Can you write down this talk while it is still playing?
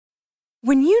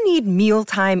When you need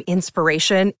mealtime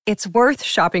inspiration, it's worth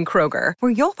shopping Kroger,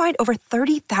 where you'll find over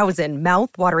 30,000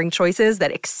 mouth-watering choices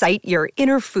that excite your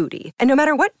inner foodie. And no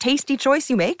matter what tasty choice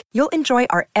you make, you'll enjoy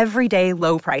our everyday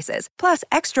low prices, plus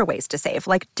extra ways to save,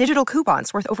 like digital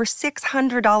coupons worth over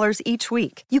 $600 each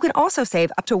week. You can also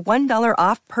save up to $1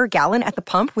 off per gallon at the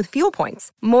pump with fuel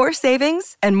points. More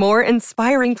savings and more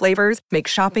inspiring flavors make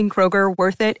shopping Kroger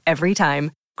worth it every time.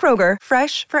 Kroger,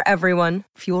 fresh for everyone.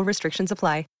 Fuel restrictions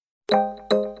apply.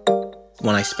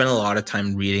 When I spent a lot of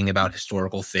time reading about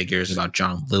historical figures, about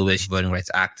John Lewis, voting rights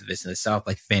activists in the South,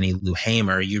 like Fannie Lou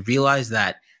Hamer, you realize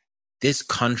that this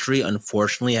country,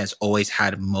 unfortunately, has always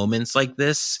had moments like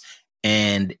this,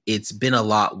 and it's been a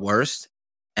lot worse.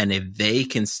 And if they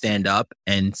can stand up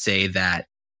and say that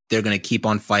they're going to keep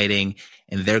on fighting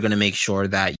and they're going to make sure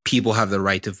that people have the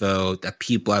right to vote, that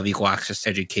people have equal access to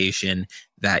education,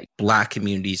 that Black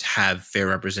communities have fair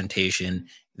representation,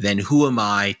 then who am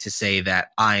I to say that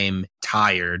I'm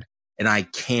tired and I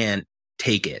can't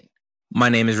take it? My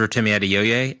name is Rotimi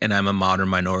Adeoye, and I'm a modern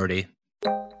minority.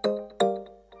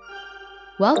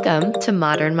 Welcome to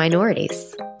Modern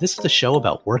Minorities. This is a show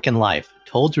about work and life,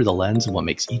 told through the lens of what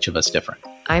makes each of us different.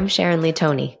 I'm Sharon Lee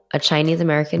Toney, a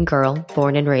Chinese-American girl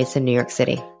born and raised in New York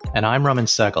City. And I'm Raman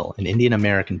Sehgal, an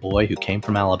Indian-American boy who came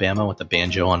from Alabama with a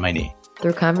banjo on my knee.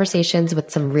 Through conversations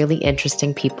with some really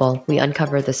interesting people, we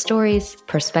uncover the stories,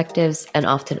 perspectives, and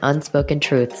often unspoken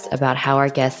truths about how our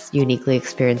guests uniquely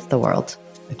experience the world.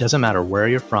 It doesn't matter where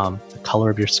you're from, the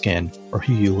color of your skin, or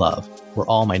who you love. We're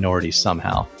all minorities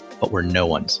somehow, but we're no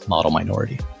one's model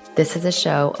minority. This is a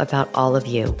show about all of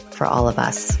you, for all of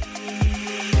us.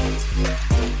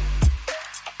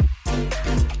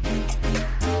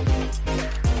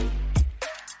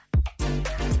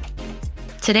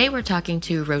 Today, we're talking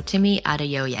to Rotimi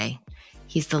Adeoye.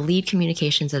 He's the lead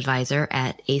communications advisor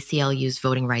at ACLU's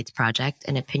Voting Rights Project,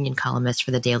 an opinion columnist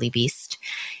for the Daily Beast.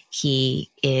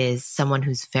 He is someone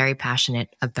who's very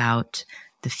passionate about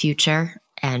the future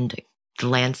and the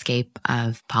landscape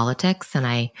of politics.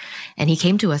 And he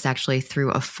came to us actually through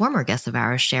a former guest of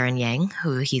ours, Sharon Yang,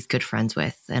 who he's good friends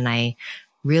with. And I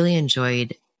really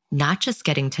enjoyed not just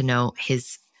getting to know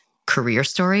his career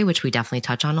story, which we definitely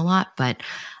touch on a lot, but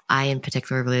I in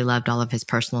particular really loved all of his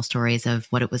personal stories of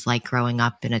what it was like growing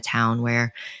up in a town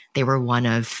where they were one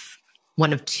of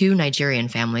two Nigerian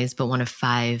families, but one of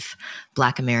 5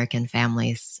 Black American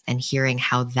families, and hearing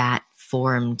how that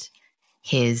formed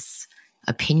his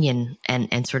opinion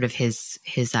and sort of his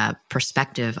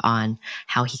perspective on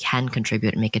how he can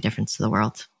contribute and make a difference to the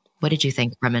world. What did you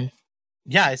think, Raman?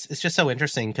 Yeah, it's just so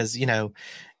interesting because,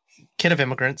 kid of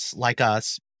immigrants like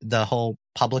us, the whole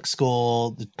public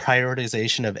school, the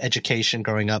prioritization of education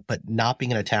growing up, but not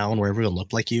being in a town where everyone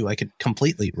looked like you, I could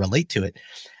completely relate to it.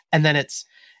 And then it's,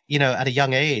 at a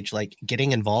young age, like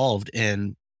getting involved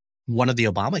in one of the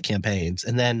Obama campaigns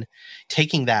and then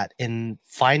taking that and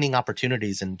finding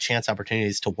opportunities and chance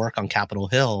opportunities to work on Capitol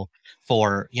Hill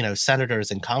for,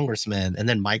 senators and congressmen, and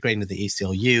then migrating to the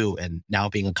ACLU and now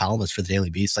being a columnist for the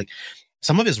Daily Beast. Like,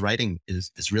 some of his writing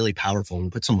is really powerful. We'll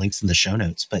put some links in the show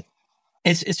notes, but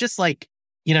it's just like,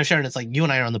 Sharon, it's like you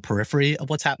and I are on the periphery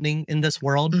of what's happening in this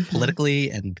world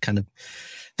politically and kind of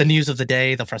the news of the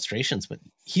day, the frustrations, but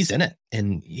he's in it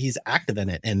and he's active in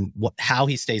it. And how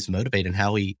he stays motivated and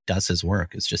how he does his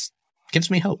work is just gives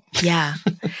me hope. Yeah.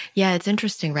 Yeah. It's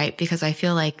interesting, right? Because I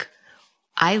feel like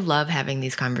I love having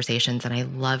these conversations and I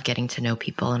love getting to know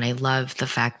people. And I love the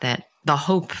fact that the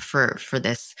hope for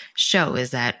this show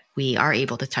is that we are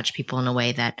able to touch people in a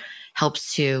way that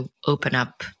helps to open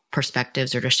up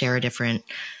perspectives or to share a different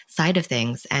side of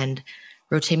things. And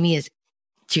Rotimi is,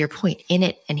 to your point, in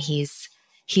it, and he's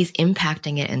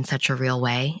impacting it in such a real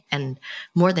way. And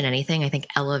more than anything, I think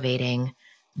elevating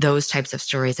those types of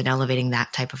stories and elevating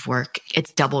that type of work,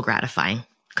 it's double gratifying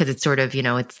because it's sort of,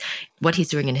 it's what he's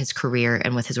doing in his career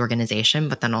and with his organization,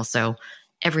 but then also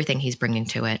everything he's bringing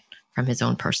to it from his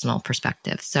own personal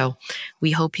perspective. So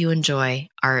we hope you enjoy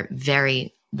our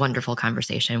very wonderful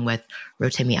conversation with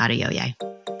Rotimi Adeoye.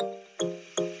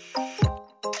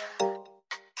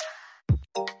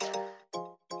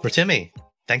 Rotimi,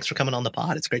 thanks for coming on the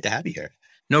pod. It's great to have you here.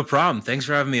 No problem. Thanks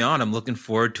for having me on. I'm looking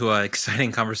forward to an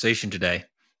exciting conversation today.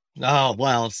 Oh,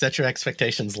 well, set your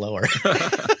expectations lower.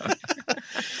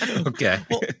 Okay.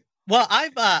 Well,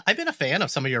 I've been a fan of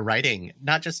some of your writing,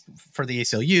 not just for the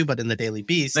ACLU, but in the Daily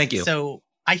Beast. Thank you. So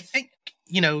I think,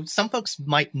 some folks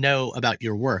might know about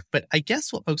your work, but I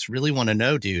guess what folks really want to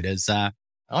know, dude, is, I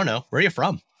don't know, where are you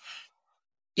from?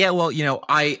 Yeah, well,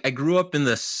 I grew up in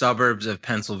the suburbs of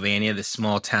Pennsylvania, this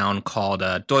small town called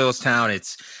Doylestown.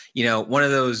 It's, one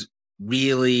of those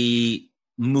really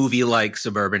movie-like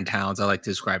suburban towns. I like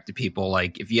to describe to people,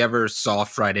 like, if you ever saw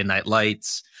Friday Night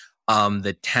Lights,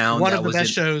 the town one that of the was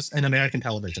best shows in American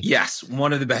television. Yes,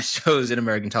 one of the best shows in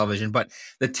American television. But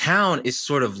the town is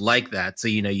sort of like that. So,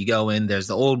 you go in, there's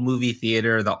the old movie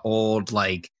theater, the old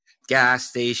like gas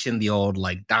station, the old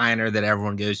like diner that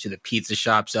everyone goes to, the pizza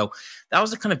shop. So that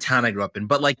was the kind of town I grew up in.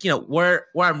 But like, where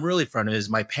I'm really from is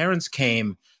my parents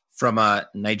came from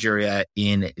Nigeria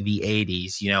in the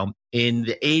 80s. In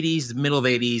the 80s, the middle of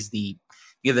 80s, the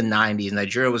 90s,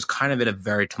 Nigeria was kind of in a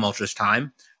very tumultuous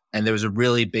time. And there was a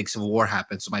really big civil war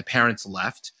happened. So my parents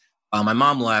left. My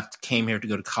mom left, came here to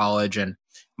go to college. And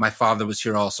my father was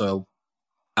here also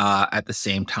at the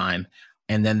same time.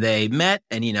 And then they met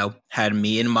and, had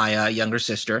me and my younger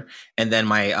sister. And then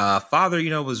my father,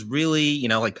 was really,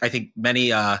 like I think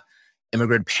many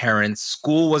immigrant parents,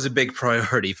 school was a big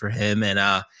priority for him.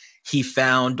 And he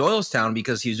found Doylestown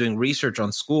because he was doing research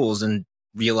on schools and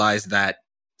realized that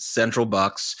Central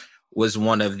Bucks was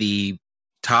one of the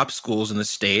top schools in the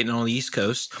state and on the East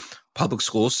Coast, public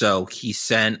schools. So he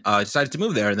decided to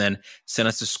move there and then sent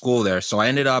us to school there. So I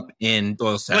ended up in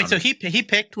Doylestown. Wait, so he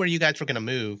picked where you guys were going to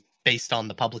move based on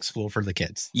the public school for the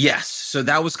kids? Yes. So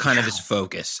that was kind of his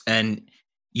focus. And,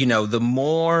 the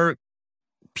more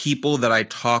people that I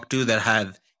talk to that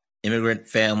have immigrant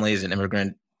families and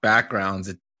immigrant backgrounds,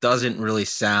 it doesn't really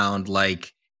sound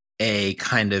like a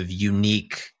kind of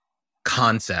unique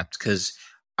concept, because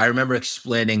I remember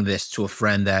explaining this to a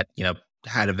friend that,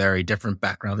 had a very different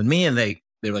background than me. And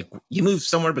they're like, you moved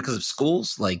somewhere because of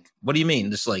schools? Like, what do you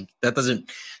mean? Just like, that doesn't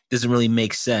really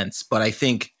make sense. But I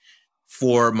think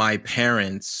for my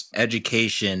parents,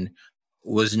 education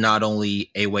was not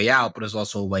only a way out, but it was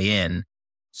also a way in.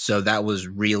 So that was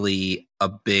really a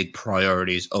big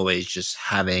priority, is always just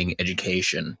having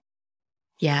education.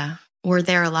 Yeah. Were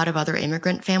there a lot of other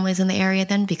immigrant families in the area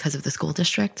then because of the school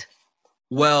district?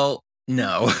 Well,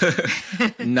 no,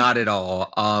 not at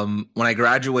all. When I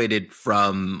graduated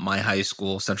from my high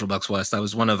school, Central Bucks West, I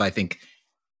was one of, I think,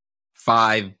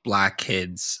 5 Black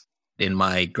kids in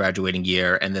my graduating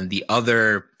year. And then the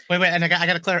other... Wait, and I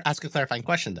got to ask a clarifying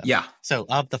question, though. Yeah. So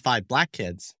of the 5 Black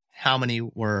kids, how many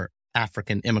were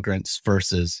African immigrants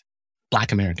versus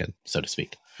Black American, so to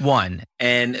speak? 1.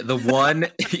 And the one...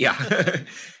 yeah.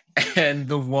 And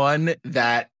the one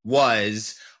that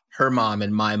was... her mom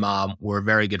and my mom were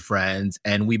very good friends,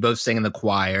 and we both sang in the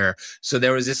choir. So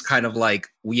there was this kind of like,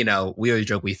 we always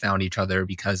joke we found each other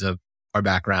because of our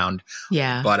background.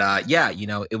 Yeah. But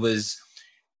it was,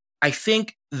 I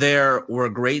think there were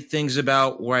great things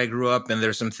about where I grew up, and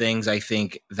there's some things I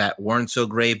think that weren't so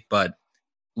great. But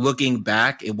looking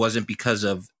back, it wasn't because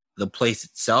of the place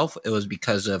itself. It was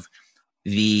because of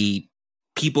the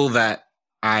people that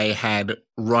I had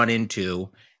run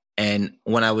into. And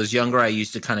when I was younger, I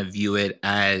used to kind of view it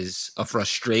as a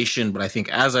frustration. But I think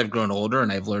as I've grown older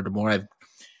and I've learned more, I've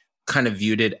kind of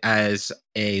viewed it as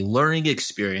a learning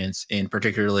experience, in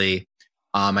particularly,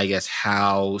 I guess,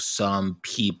 how some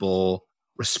people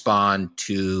respond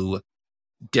to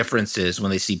differences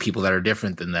when they see people that are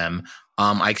different than them.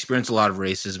 I experienced a lot of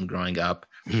racism growing up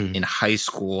in high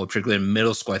school, particularly in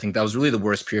middle school. I think that was really the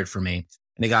worst period for me.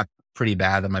 And it got pretty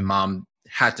bad that my mom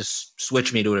had to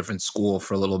switch me to a different school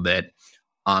for a little bit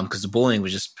because the bullying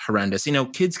was just horrendous.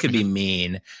 Kids could be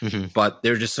mean, but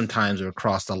there are just some times where it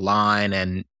crossed the line.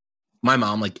 And my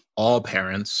mom, like all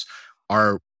parents,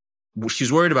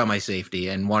 she's worried about my safety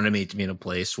and wanted me to be in a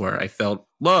place where I felt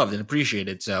loved and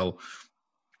appreciated. So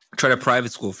I tried a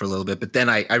private school for a little bit, but then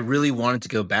I really wanted to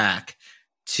go back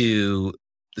to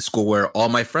the school where all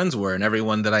my friends were and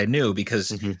everyone that I knew,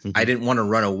 because I didn't want to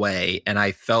run away. And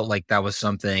I felt like that was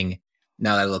something,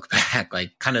 now that I look back,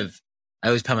 like kind of, I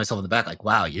always pat myself on the back, like,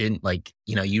 wow, you didn't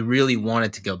you really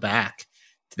wanted to go back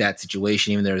to that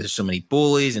situation, even though there's so many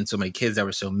bullies and so many kids that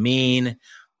were so mean.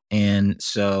 And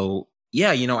so,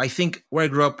 yeah, I think where I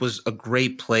grew up was a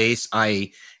great place.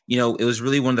 It was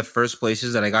really one of the first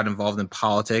places that I got involved in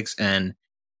politics, and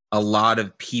a lot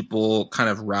of people kind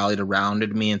of rallied around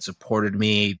me and supported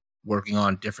me working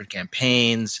on different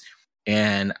campaigns.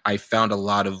 And I found a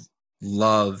lot of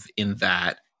love in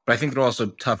that. But I think there are also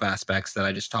tough aspects that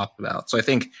I just talked about. So I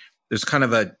think there's kind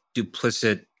of a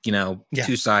duplicit,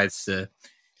 two sides to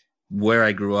where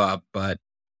I grew up. But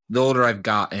the older I've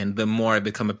gotten, the more I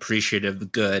become appreciative of the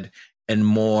good, and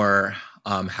more,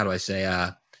 I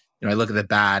look at the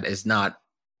bad as not,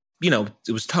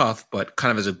 it was tough, but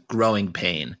kind of as a growing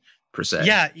pain per se.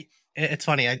 Yeah, it's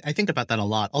funny. I think about that a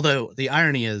lot. Although the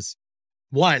irony is,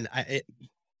 one,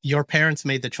 your parents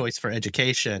made the choice for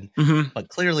education, but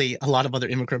clearly a lot of other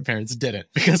immigrant parents didn't,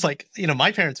 because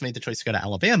my parents made the choice to go to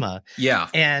Alabama. Yeah.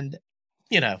 And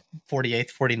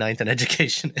 48th, 49th in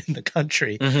education in the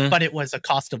country, but it was a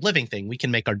cost of living thing. We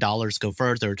can make our dollars go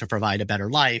further to provide a better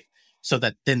life so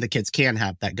that then the kids can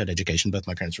have that good education. Both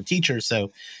my parents were teachers.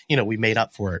 So, we made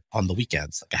up for it on the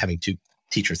weekends, like having 2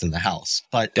 teachers in the house.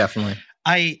 But Definitely.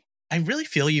 I really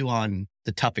feel you on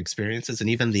the tough experiences, and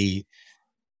even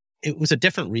it was a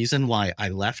different reason why I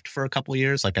left for a couple of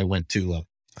years. Like I went to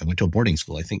a boarding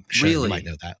school. I think you might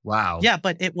know that. Wow. Yeah,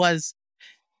 but it was,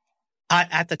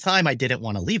 at the time I didn't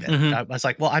want to leave it. I was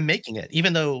like, well, I'm making it.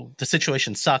 Even though the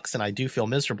situation sucks and I do feel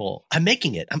miserable, I'm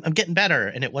making it. I'm getting better.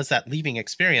 And it was that leaving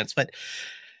experience. But,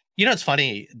 it's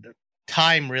funny.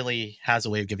 Time really has a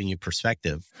way of giving you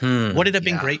perspective. Would it have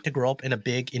been great to grow up in a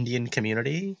big Indian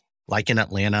community like in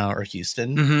Atlanta or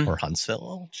Houston or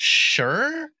Huntsville?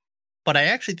 Sure. But I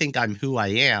actually think I'm who I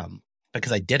am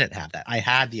because I didn't have that. I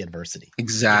had the adversity.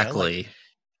 Exactly.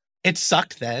 It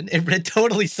sucked then. It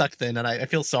totally sucked then. And I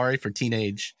feel sorry for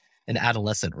teenage and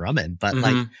adolescent Raman. But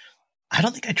I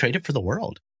don't think I trade it for the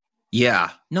world.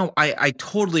 Yeah. No, I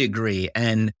totally agree.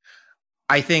 And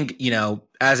I think,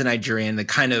 as a Nigerian, the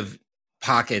kind of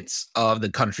pockets of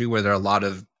the country where there are a lot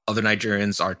of other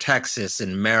Nigerians are Texas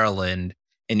and Maryland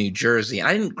and New Jersey. And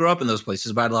I didn't grow up in those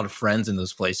places, but I had a lot of friends in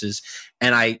those places.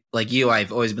 And I've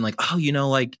always been like, oh,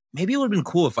 maybe it would have been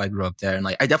cool if I grew up there. And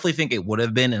I definitely think it would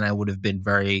have been, and I would have been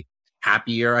very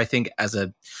happier, I think, as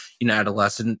a,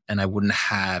 adolescent. And I wouldn't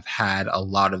have had a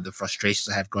lot of the frustrations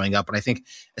I had growing up. But I think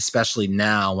especially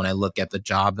now when I look at the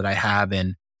job that I have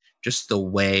and just the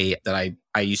way that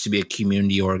I used to be a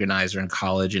community organizer in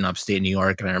college in upstate New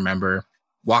York. And I remember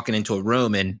walking into a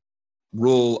room in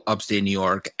rural upstate New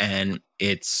York, and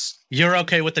you're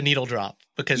okay with the needle drop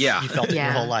because you felt it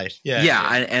your whole life.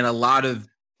 And a lot of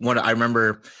what I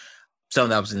remember, someone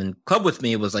that was in the club with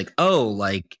me was like, oh,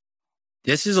 like,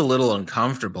 this is a little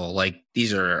uncomfortable. Like,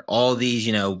 these are all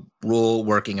these, rural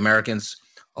working Americans,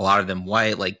 a lot of them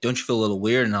white. Like, don't you feel a little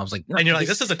weird? And I was like, no, and you're like,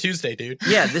 this is a Tuesday, dude.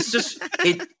 Yeah, this just,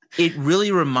 it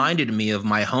really reminded me of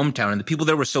my hometown, and the people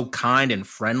there were so kind and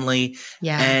friendly.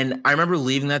 Yeah. And I remember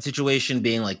leaving that situation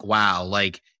being like, wow,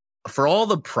 like, for all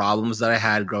the problems that I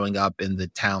had growing up in the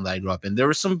town that I grew up in, there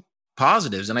were some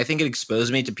positives. And I think it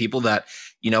exposed me to people that,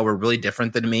 were really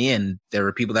different than me. And there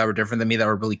were people that were different than me that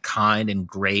were really kind and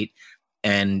great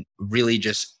and really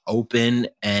just open.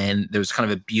 And there was kind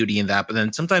of a beauty in that. But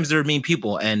then sometimes there were mean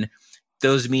people, and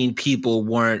those mean people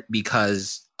weren't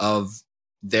because of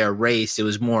their race. It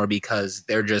was more because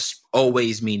they're just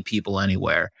always mean people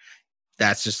anywhere.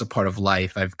 That's just a part of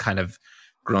life. I've kind of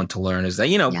grown to learn is that,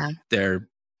 there are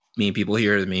mean people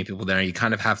here, the mean people there. You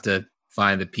kind of have to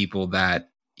find the people that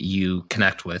you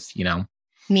connect with,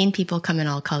 Mean people come in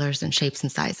all colors and shapes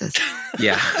and sizes.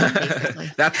 Yeah.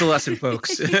 That's the lesson,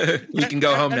 folks. You can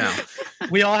go home now.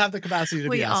 We all have the capacity to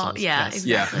be assholes. Exactly.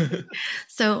 Yeah.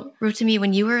 So, Rotimi,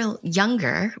 when you were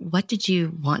younger, what did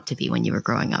you want to be when you were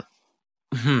growing up?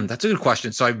 That's a good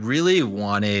question. So I really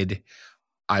wanted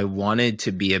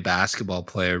to be a basketball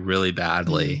player really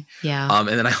badly. And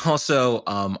then I also,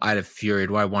 I had a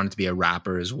period where I wanted to be a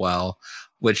rapper as well,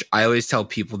 which I always tell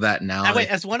people that now. Wait,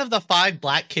 as one of the 5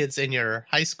 black kids in your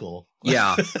high school.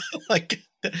 Yeah. Like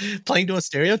playing to a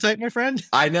stereotype, my friend.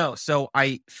 I know. So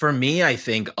for me, I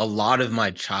think a lot of my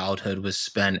childhood was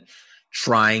spent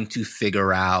trying to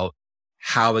figure out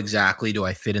how exactly do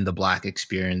I fit in the black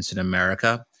experience in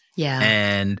America. Yeah.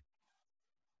 And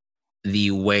the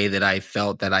way that I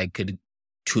felt that I could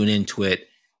tune into it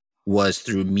was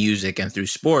through music and through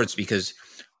sports, because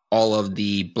all of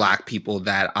the black people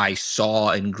that I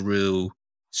saw and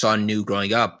knew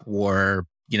growing up were,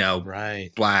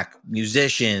 black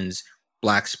musicians,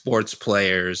 black sports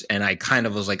players. And I kind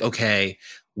of was like, okay,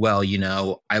 well,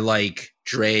 I like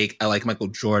Drake. I like Michael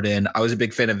Jordan. I was a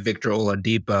big fan of Victor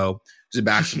Oladipo, who's a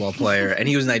basketball player, and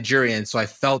he was Nigerian. So I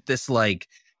felt this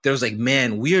there was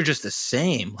man, we are just the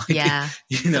same.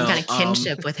 Some kind of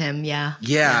kinship with him. Yeah.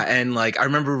 And I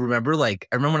remember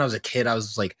when I was a kid, I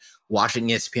was watching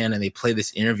ESPN and they played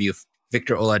this interview of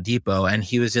Victor Oladipo, and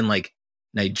he was in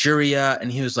Nigeria,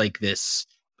 and he was this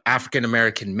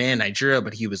African-American man, Nigeria,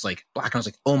 but he was black. And I was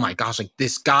like, oh my gosh,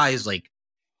 this guy is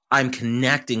I'm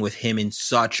connecting with him in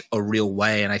such a real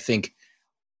way. And I think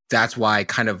that's why I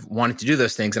kind of wanted to do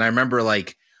those things. And I remember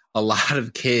a lot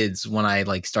of kids, when I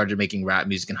started making rap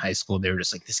music in high school, they were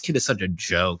just this kid is such a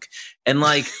joke. And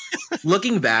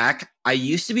looking back, I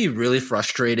used to be really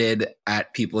frustrated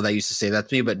at people that used to say that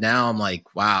to me. But now I'm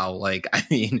wow, I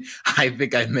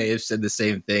think I may have said the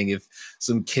same thing if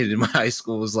some kid in my high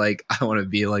school was I want to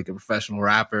be a professional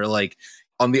rapper.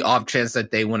 on the off chance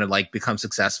that they want to like become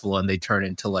successful and they turn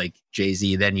into like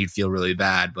Jay-Z, then you'd feel really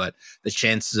bad. But the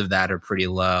chances of that are pretty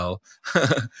low.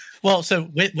 Well, so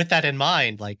with that in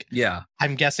mind, like, Yeah.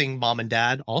 I'm guessing mom and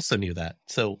dad also knew that.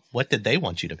 So what did they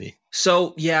want you to be?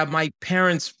 So, yeah, my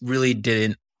parents really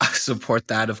didn't support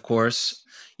that, of course.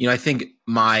 I think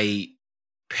my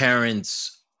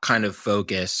parents' kind of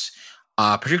focus,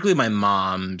 particularly my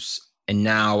mom's, and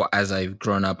now as I've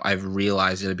grown up, I've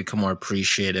realized that I've become more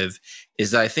appreciative,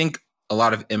 is that I think a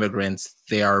lot of immigrants,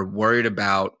 they are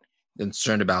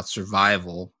concerned about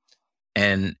survival.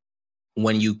 And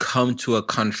when you come to a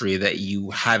country that you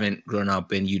haven't grown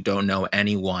up in, you don't know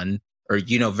anyone, or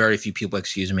very few people,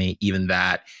 even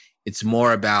that, it's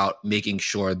more about making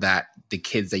sure that the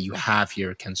kids that you have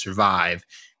here can survive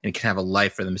and can have a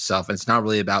life for themselves. And it's not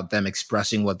really about them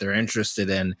expressing what they're interested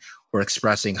in or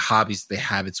expressing hobbies they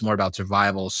have. It's more about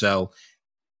survival. So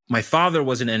my father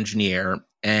was an engineer,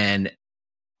 and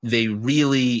they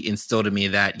really instilled in me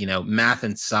that, math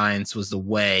and science was the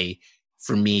way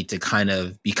for me to kind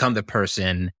of become the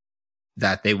person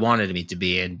that they wanted me to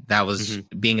be. And that was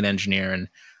being an engineer. And,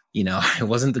 I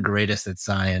wasn't the greatest at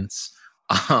science.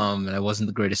 And I wasn't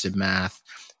the greatest at math.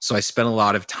 So I spent a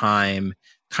lot of time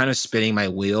kind of spinning my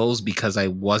wheels because I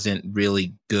wasn't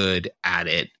really good at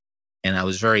it. And I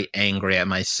was very angry at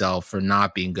myself for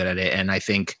not being good at it. And I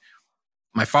think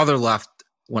my father left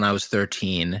when I was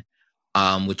 13,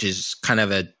 which is kind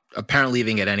of apparently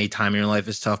leaving at any time in your life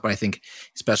is tough. But I think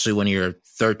especially when you're a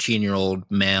 13-year-old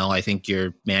male, I think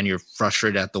you're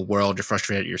frustrated at the world, you're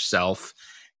frustrated at yourself.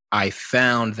 I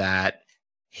found that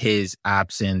his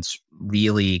absence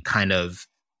really kind of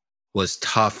was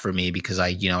tough for me because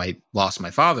I lost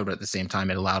my father, but at the same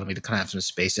time, it allowed me to kind of have some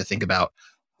space to think about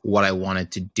what I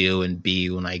wanted to do and be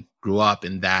when I grew up,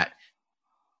 and that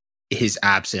his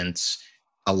absence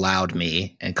allowed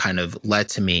me and kind of led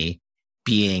to me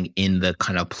being in the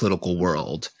kind of political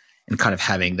world and kind of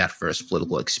having that first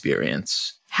political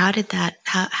experience. How did that,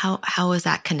 how was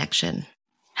that connection?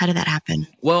 How did that happen?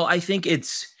 Well, I think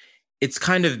it's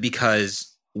kind of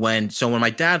because when my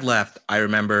dad left, I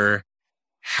remember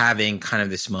having kind of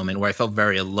this moment where I felt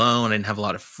very alone. I didn't have a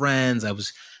lot of friends. I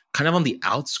was kind of on the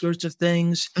outskirts of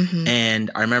things. And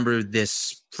I remember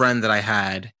this friend that I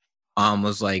had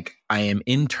was like, I am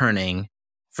interning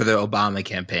for the Obama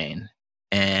campaign.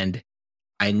 And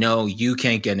I know you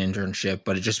can't get an internship,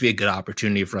 but it'd just be a good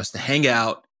opportunity for us to hang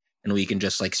out and we can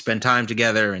just like spend time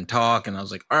together and talk. And I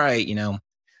was like, all right, I'm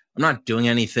not doing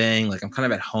anything. Like, I'm kind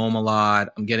of at home a lot.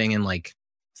 I'm getting in like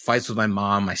fights with my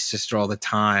mom, my sister all the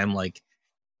time, like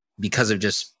because of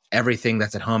just everything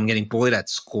that's at home. I'm getting bullied at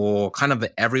school, kind of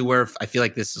everywhere. I feel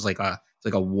like this is like a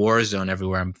war zone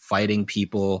everywhere. I'm fighting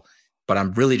people, but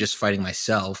I'm really just fighting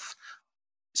myself.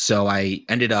 So I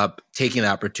ended up taking the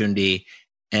opportunity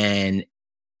and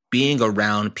being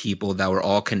around people that were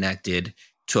all connected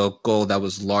to a goal that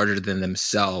was larger than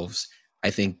themselves, I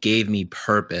think gave me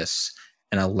purpose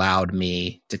and allowed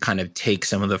me to kind of take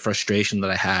some of the frustration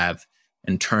that I have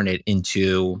and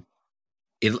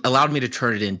it allowed me to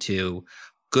turn it into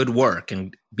good work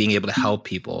and being able to help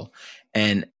people.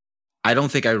 And I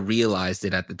don't think I realized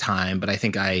it at the time, but I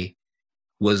think I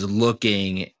was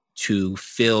looking to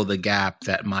fill the gap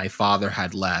that my father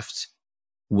had left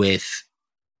with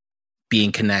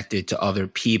being connected to other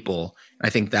people. I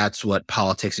think that's what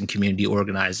politics and community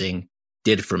organizing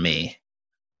did for me.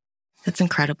 That's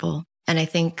incredible. And I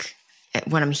think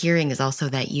what I'm hearing is also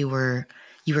that you were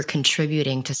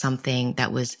contributing to something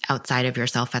that was outside of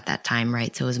yourself at that time,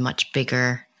 right? So it was much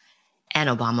bigger, and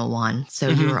Obama won. So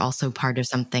you were also part of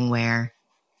something where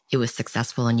it was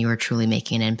successful and you were truly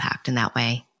making an impact in that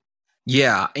way.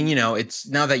 Yeah. And it's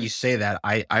now that you say that,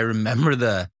 I remember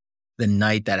the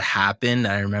night that happened.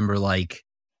 I remember like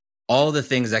all the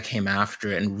things that came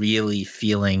after it and really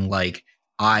feeling like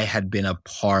I had been a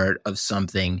part of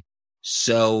something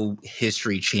so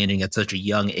history changing at such a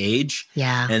young age.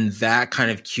 Yeah. And that kind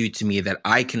of cued to me that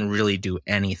I can really do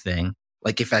anything.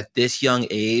 Like if at this young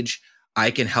age,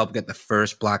 I can help get the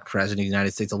first Black president of the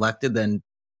United States elected, then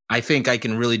I think I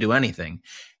can really do anything.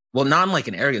 Well, not in like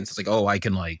an arrogance. It's like, oh, I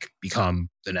can like become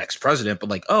the next president, but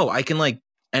like, oh, I can like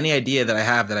any idea that I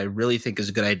have that I really think is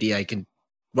a good idea, I can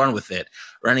run with it.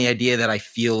 Or any idea that I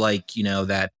feel like,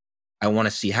 that I want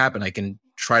to see happen, I can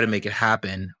try to make it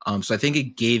happen. So I think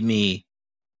it gave me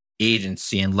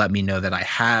agency and let me know that I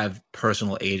have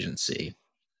personal agency.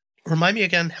 Remind me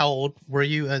again, how old were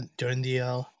you during the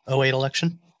 2008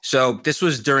 election? So this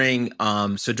was during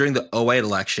the 2008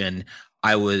 election,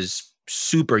 I was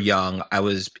super young. I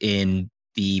was in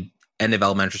the end of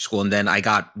elementary school, and then I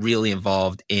got really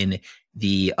involved in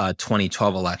the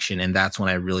 2012 election, and that's when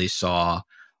I really saw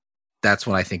that's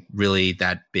when I think really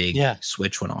that big Yeah.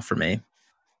 switch went off for me.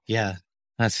 Yeah.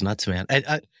 That's nuts, man.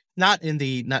 Not in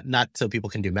the, not so people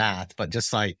can do math, but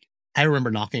just like, I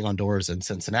remember knocking on doors in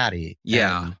Cincinnati.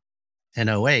 Yeah. In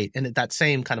 08, and that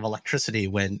same kind of electricity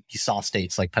when you saw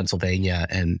states like Pennsylvania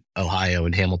and Ohio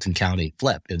and Hamilton County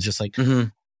flip. It was just like,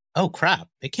 oh crap,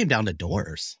 it came down to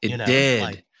doors. It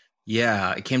did.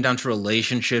 Yeah. It came down to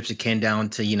relationships. It came down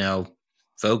to,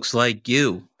 folks like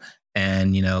you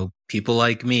and, people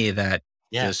like me that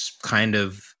just kind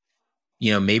of,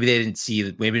 maybe they didn't see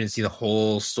the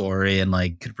whole story and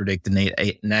like could predict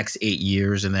the next 8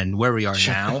 years and then where we are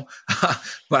now.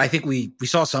 But I think we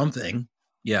saw something.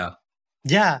 Yeah.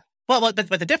 Yeah. Well, but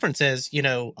the difference is,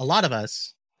 a lot of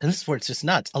us, and this is where it's just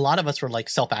nuts. A lot of us were like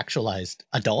self-actualized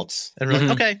adults and we're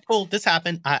like, okay, cool. This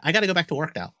happened. I got to go back to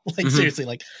work now. Like seriously,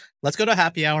 like let's go to a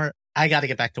happy hour. I got to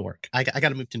get back to work. I got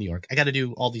to move to New York. I got to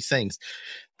do all these things.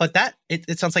 But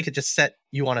it sounds like it just set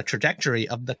you on a trajectory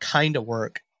of the kind of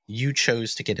work you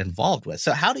chose to get involved with.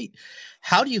 So how do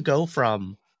you go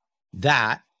from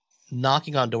that,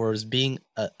 knocking on doors, being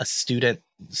a student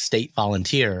state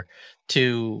volunteer,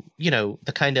 to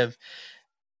the kind of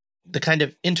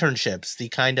internships, the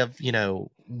kind of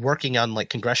working on like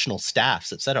congressional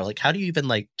staffs, et cetera? Like, how do you even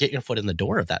like get your foot in the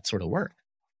door of that sort of work?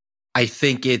 I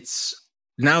think it's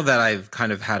now that I've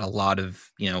kind of had a lot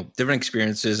of different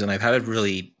experiences, and I'm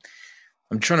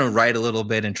trying to write a little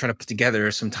bit and trying to put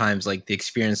together sometimes like the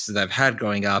experiences that I've had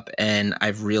growing up. And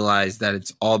I've realized that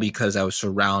it's all because I was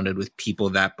surrounded with people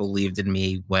that believed in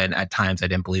me when at times I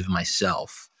didn't believe in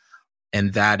myself.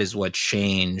 And that is what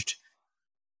changed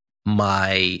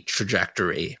my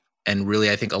trajectory and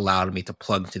really, I think, allowed me to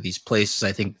plug into these places.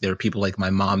 I think there are people like my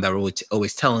mom that were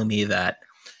always telling me that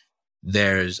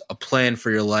there's a plan for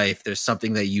your life. There's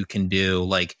something that you can do.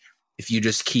 Like, if you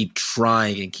just keep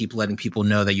trying and keep letting people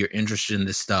know that you're interested in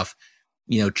this stuff,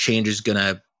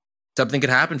 something could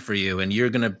happen for you, and you're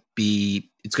gonna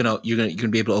be able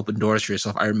to open doors for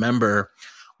yourself. I remember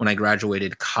when I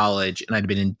graduated college, and I'd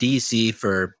been in DC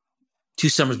for 2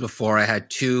 summers before. I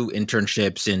had 2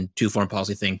 internships in 2 foreign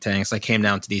policy think tanks. I came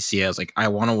down to DC. I was like, I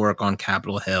want to work on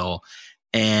Capitol Hill,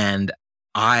 and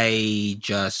I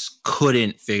just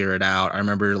couldn't figure it out. I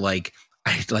remember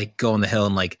I'd go on the Hill,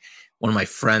 and like one of my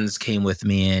friends came with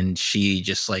me, and she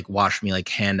just like watched me like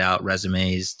hand out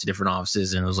resumes to different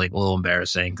offices. And it was like a little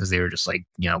embarrassing because they were just like,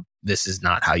 this is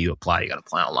not how you apply. You got to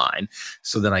apply online.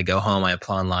 So then I go home, I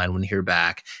apply online, wouldn't hear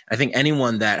back. I think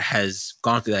anyone that has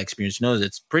gone through that experience knows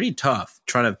it's pretty tough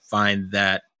trying to find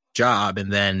that job.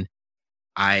 And then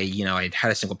I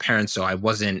had a single parent, so I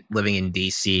wasn't living in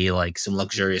DC, like some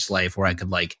luxurious life where I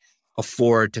could like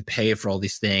afford to pay for all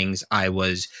these things. I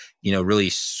was, really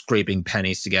scraping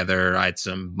pennies together. I had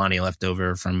some money left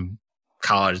over from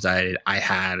college that I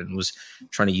had and was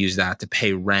trying to use that to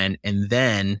pay rent. And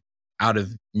then out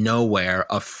of nowhere,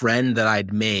 a friend that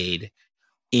I'd made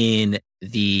in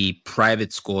the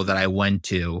private school that I went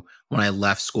to when I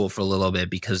left school for a little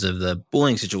bit because of the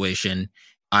bullying situation,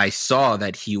 I saw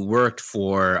that he worked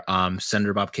for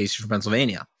Senator Bob Casey from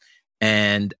Pennsylvania.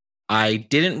 And I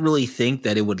didn't really think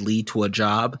that it would lead to a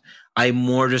job. I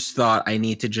more just thought I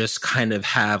need to just kind of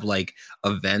have like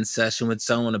a vent session with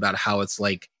someone about how it's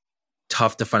like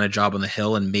tough to find a job on the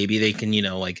Hill, and maybe they can,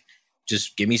 like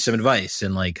just give me some advice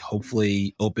and like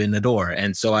hopefully open the door.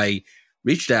 And so I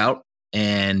reached out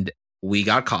and we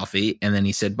got coffee. And then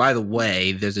he said, by the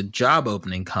way, there's a job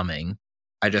opening coming.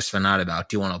 I just found out about.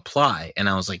 Do you want to apply? And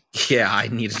I was like, yeah, I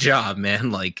need a job,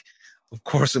 man. Like, of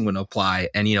course I'm going to apply.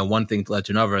 And, one thing led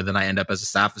to another. Then I end up as a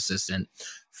staff assistant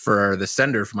for the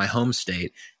senator for my home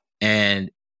state.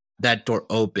 And that door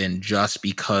opened just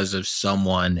because of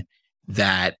someone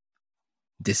that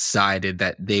decided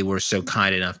that they were so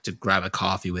kind enough to grab a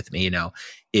coffee with me.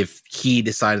 If he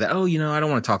decided that, I don't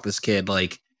want to talk to this kid,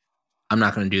 like, I'm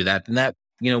not going to do that, then that,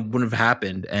 wouldn't have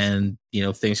happened. And,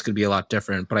 things could be a lot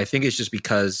different. But I think it's just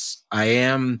because I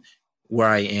am where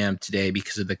I am today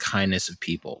because of the kindness of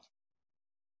people.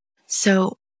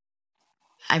 So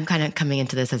I'm kind of coming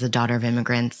into this as a daughter of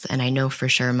immigrants, and I know for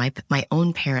sure my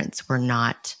own parents were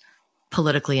not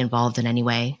politically involved in any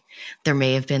way. There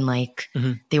may have been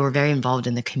they were very involved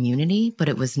in the community, but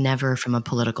it was never from a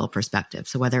political perspective.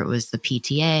 So whether it was the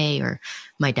PTA or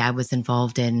my dad was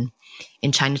involved in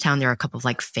Chinatown, there are a couple of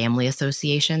like family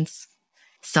associations.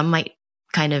 Some might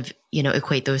kind of,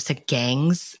 equate those to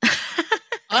gangs.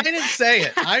 I didn't say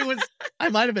it. I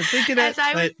might have been thinking it,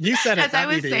 but you said it. As I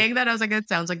was saying that, I was like, it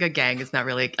sounds like a gang. It's not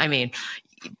really,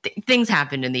 things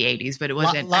happened in the 80s, but it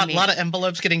wasn't. A lot of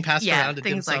envelopes getting passed around.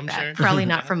 Things like that. Sure. Probably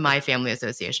not from my family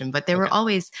association, but they were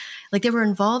always, they were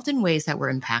involved in ways that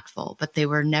were impactful, but they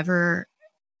were never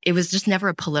it was just never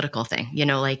a political thing,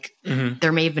 like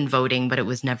there may have been voting, but it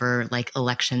was never like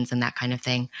elections and that kind of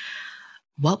thing.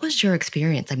 What was your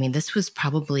experience? I mean, this was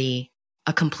probably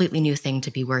a completely new thing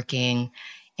to be working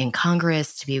in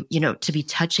Congress, to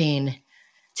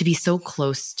be so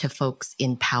close to folks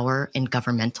in power in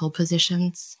governmental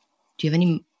positions. Do you have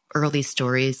any early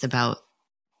stories about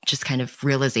just kind of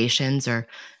realizations or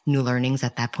new learnings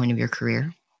at that point of your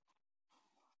career?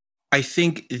 I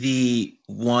think the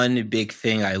one big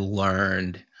thing I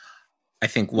learned,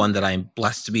 one that I'm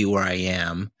blessed to be where I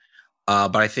am,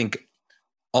 but I think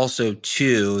also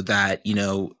too that,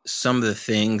 some of the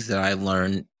things that I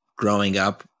learned growing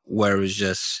up where it was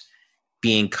just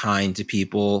being kind to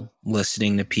people,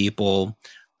 listening to people,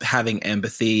 having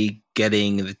empathy,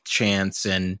 getting the chance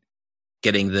and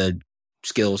getting the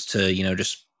skills to,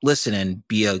 just listen and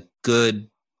be a good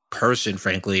person,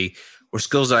 frankly, were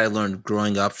skills that I learned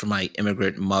growing up from my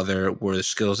immigrant mother, were the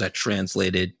skills that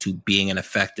translated to being an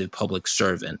effective public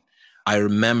servant. I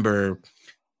remember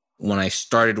when I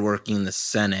started working in the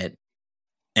Senate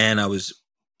and I was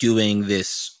doing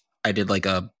this, I did like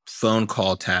a phone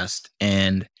call test,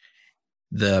 and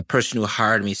the person who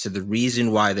hired me said the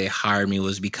reason why they hired me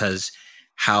was because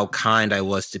how kind I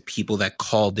was to people that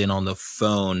called in on the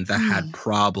phone that had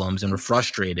problems and were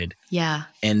frustrated. Yeah.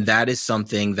 And that is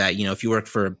something that, if you work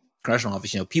for a congressional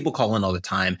office, people call in all the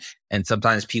time. And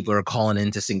sometimes people are calling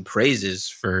in to sing praises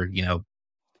for, the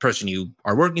person you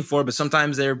are working for, but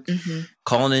sometimes they're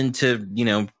calling in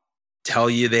to,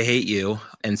 tell you they hate you.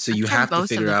 And so you have to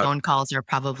figure out. Most of the phone calls are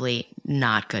probably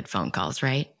not good phone calls,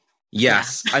 right?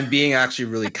 Yes, yeah. I'm being actually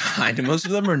really kind. And most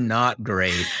of them are not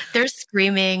great. They're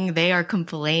screaming. They are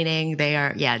complaining. They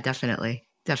are, definitely.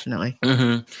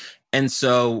 And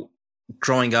so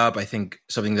growing up, I think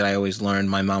something that I always learned,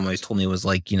 my mom always told me was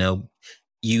like, you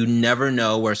never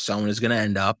know where someone is going to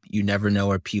end up. You never know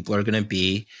where people are going to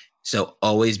be. So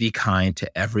always be kind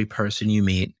to every person you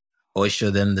meet. Always show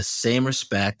them the same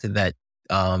respect that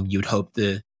you'd hope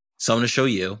someone to show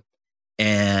you.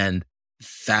 And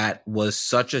that was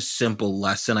such a simple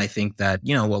lesson. I think that,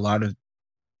 a lot of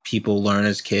people learn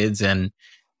as kids and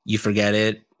you forget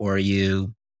it or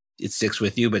it sticks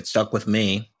with you, but it stuck with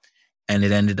me. And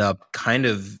it ended up kind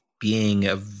of being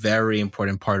a very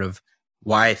important part of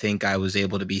why I think I was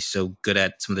able to be so good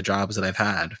at some of the jobs that I've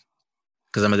had.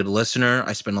 Because I'm a good listener.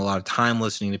 I spend a lot of time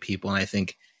listening to people. And I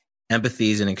think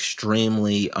empathy is an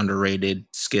extremely underrated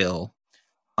skill.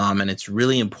 And it's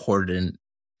really important.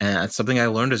 And it's something I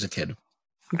learned as a kid.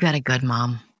 You got a good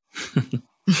mom.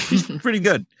 She's pretty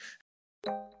good.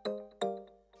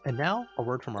 And now, a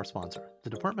word from our sponsor, the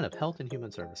Department of Health and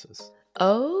Human Services.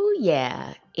 Oh,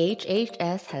 yeah.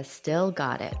 HHS has still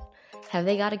got it. Have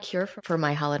they got a cure for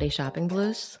my holiday shopping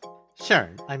blues?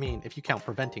 Sharon, I mean, if you count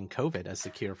preventing COVID as the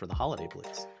cure for the holiday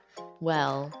blues.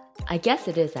 Well, I guess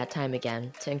it is that time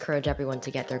again to encourage everyone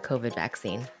to get their COVID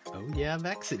vaccine. Oh, yeah,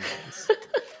 vaccines.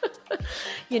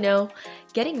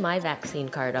 Getting my vaccine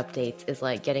card updates is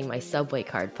like getting my Subway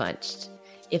card punched.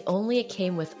 If only it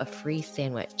came with a free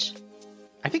sandwich.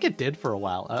 I think it did for a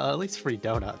while, at least free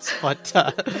donuts. But,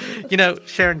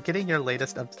 Sharon, getting your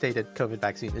latest updated COVID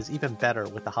vaccine is even better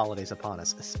with the holidays upon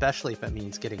us, especially if it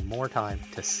means getting more time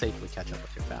to safely catch up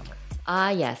with your family.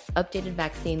 Ah, yes. Updated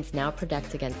vaccines now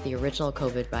protect against the original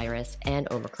COVID virus and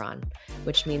Omicron,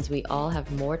 which means we all have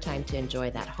more time to enjoy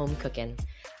that home cooking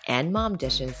and mom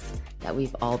dishes that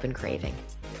we've all been craving.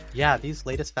 Yeah, these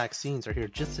latest vaccines are here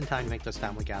just in time to make those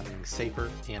family gatherings safer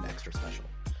and extra special.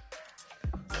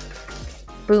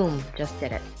 Boom, just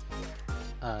did it.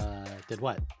 Did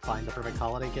what? Find the perfect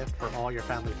holiday gift for all your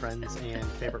family, friends, and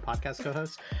favorite podcast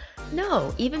co-hosts?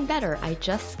 No, even better. I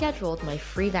just scheduled my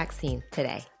free vaccine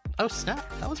today. Oh, snap.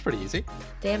 That was pretty easy.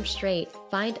 Damn straight.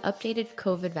 Find updated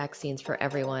COVID vaccines for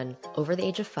everyone over the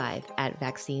age of 5 at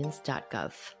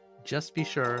vaccines.gov. Just be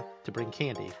sure to bring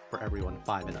candy for everyone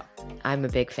 5 and up. I'm a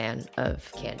big fan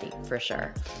of candy, for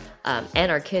sure.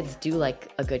 And our kids do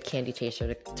like a good candy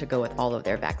chaser to go with all of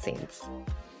their vaccines.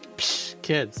 Psh,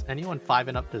 kids, anyone 5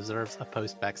 and up deserves a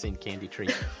post-vaccine candy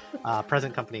treat.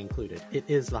 Present company included. It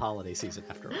is the holiday season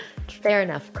after all. Fair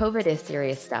enough. COVID is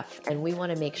serious stuff, and we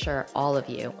want to make sure all of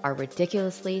you are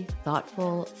ridiculously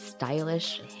thoughtful,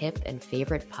 stylish, hip, and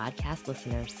favorite podcast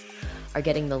listeners are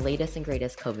getting the latest and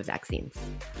greatest COVID vaccines.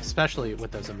 Especially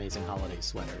with those amazing holiday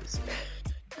sweaters.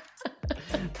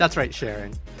 That's right,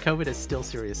 Sharon. COVID is still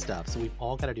serious stuff, so we've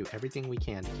all got to do everything we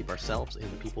can to keep ourselves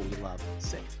and the people we love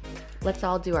safe. Let's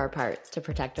all do our part to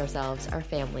protect ourselves, our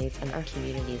families, and our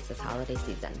communities this holiday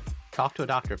season. Talk to a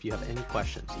doctor if you have any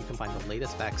questions. You can find the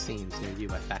latest vaccines near you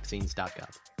at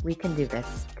vaccines.gov. We can do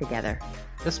this together.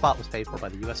 This spot was paid for by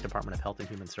the U.S. Department of Health and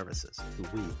Human Services, who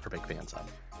we are big fans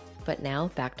of. But now,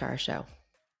 back to our show.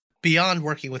 Beyond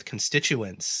working with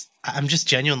constituents, I'm just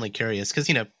genuinely curious because,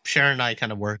 Sharon and I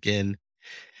kind of work in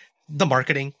the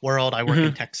marketing world. I work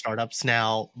in tech startups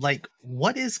now. Like,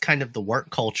 what is kind of the work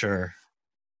culture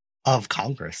of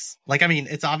Congress? Like, I mean,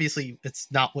 it's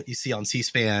not what you see on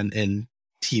C-SPAN and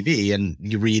TV and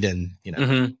you read and,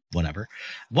 whatever.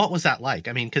 What was that like?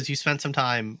 I mean, because you spent some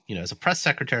time, as a press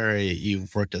secretary,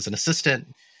 you've worked as an assistant.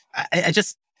 I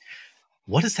just,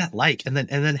 what is that like? And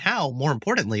then how, more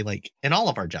importantly, like in all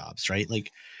of our jobs, right?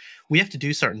 Like we have to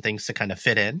do certain things to kind of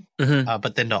fit in,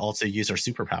 but then to also use our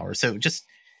superpowers. So just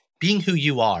being who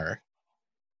you are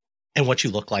and what you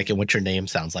look like and what your name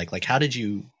sounds like how did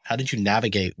you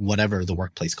navigate whatever the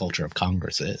workplace culture of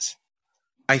Congress is?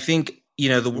 I think,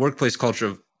 the workplace culture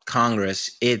of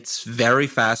Congress, it's very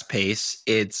fast paced.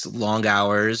 It's long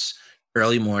hours,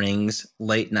 early mornings,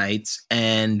 late nights,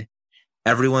 and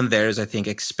everyone there is, I think,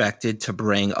 expected to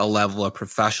bring a level of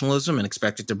professionalism and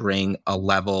expected to bring a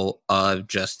level of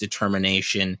just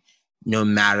determination, no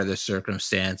matter the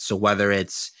circumstance. So whether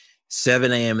it's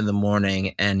 7 a.m. in the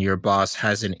morning and your boss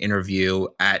has an interview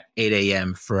at 8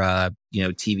 a.m. for a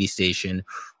TV station,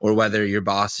 or whether your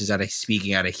boss is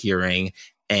speaking at a hearing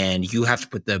and you have to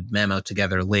put the memo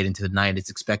together late into the night, it's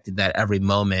expected that every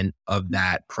moment of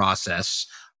that process,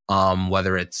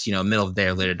 whether it's middle of the day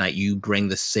or late at night, you bring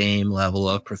the same level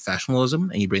of professionalism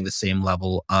and you bring the same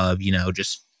level of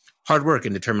just hard work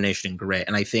and determination and grit.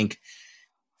 And I think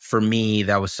for me,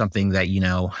 that was something that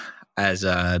as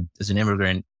an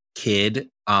immigrant kid,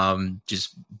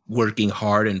 just working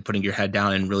hard and putting your head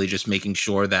down and really just making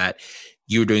sure that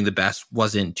you were doing the best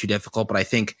wasn't too difficult. But I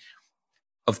think,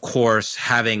 of course,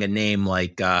 having a name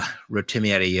like Rotimi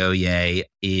Adeoye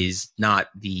is not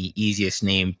the easiest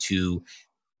name to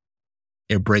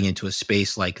bring into a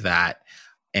space like that.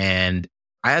 And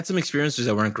I had some experiences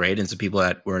that weren't great and some people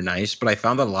that were nice, but I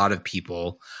found that a lot of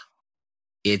people,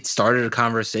 it started a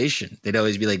conversation. They'd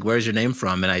always be like, "Where's your name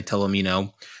from?" And I tell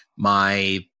them,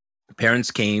 my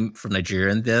parents came from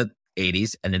Nigeria in the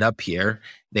 80s, ended up here.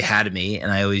 They had me.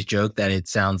 And I always joke that it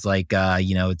sounds like,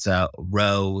 it's a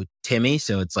row Timmy.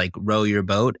 So it's like row your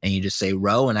boat and you just say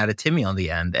row and add a Timmy on the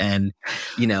end. And,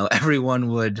 everyone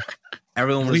was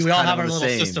we all have our little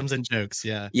same systems and jokes.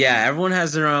 Yeah. Yeah. Everyone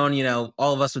has their own,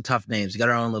 all of us with tough names. We got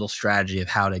our own little strategy of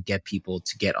how to get people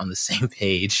to get on the same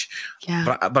page.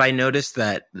 Yeah. But I noticed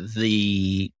that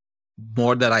the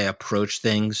more that I approach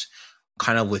things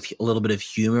kind of with a little bit of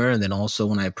humor, and then also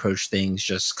when I approach things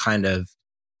just kind of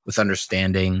with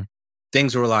understanding,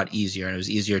 things were a lot easier and it was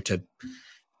easier to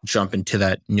jump into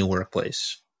that new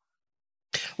workplace.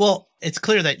 Well, it's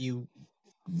clear that you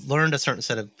learned a certain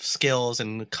set of skills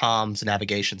and comms,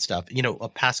 navigation stuff. A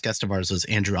past guest of ours was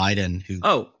Andrew Iden, who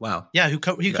who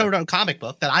co-wrote a comic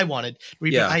book that I wanted to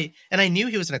read. Yeah. I knew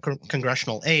he was a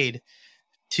congressional aide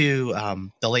to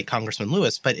the late Congressman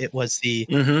Lewis, but it was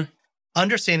the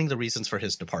understanding the reasons for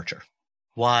his departure,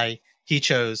 why he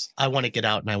chose, I want to get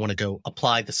out and I want to go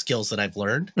apply the skills that I've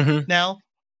learned now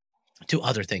to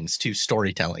other things, to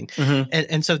storytelling.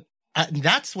 And so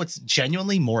that's what's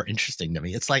genuinely more interesting to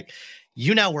me. It's like,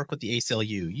 you now work with the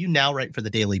ACLU, you now write for the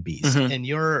Daily Beast, and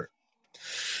you're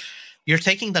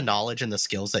taking the knowledge and the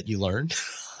skills that you learned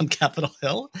on Capitol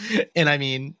Hill. And I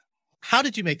mean, how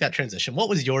did you make that transition? What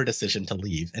was your decision to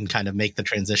leave and kind of make the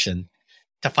transition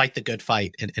to fight the good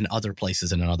fight in other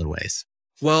places and in other ways?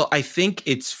 Well, I think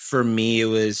for me, it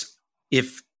was,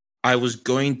 if I was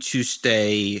going to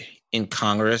stay in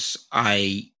Congress,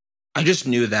 I just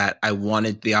knew that I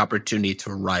wanted the opportunity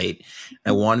to write.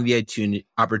 I wanted the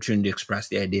opportunity to express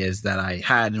the ideas that I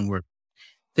had and were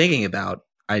thinking about,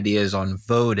 ideas on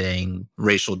voting,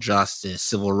 racial justice,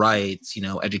 civil rights,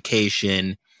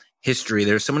 education, history.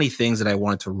 There's so many things that I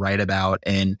wanted to write about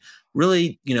and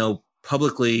really,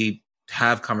 publicly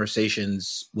have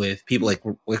conversations with people like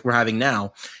we're having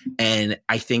now. And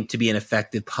I think to be an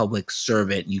effective public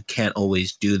servant, you can't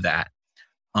always do that.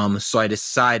 So I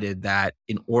decided that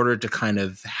in order to kind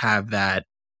of have that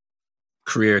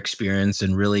career experience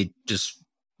and really just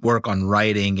work on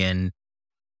writing and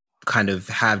kind of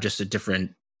have just a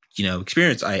different,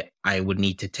 experience, I would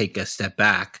need to take a step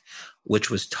back, which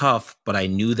was tough, but I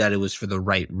knew that it was for the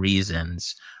right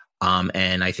reasons.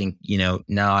 And I think,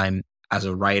 now I'm, as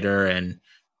a writer and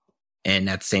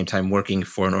at the same time working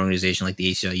for an organization like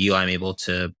the ACLU, I'm able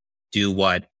to do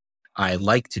what I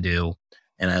like to do.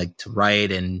 And I like to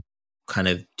write and kind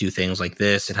of do things like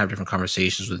this and have different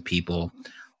conversations with people.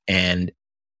 And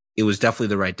it was definitely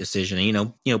the right decision.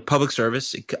 And, public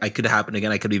service, I could happen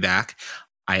again. I could be back.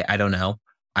 I don't know.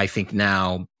 I think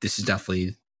now this is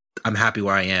definitely, I'm happy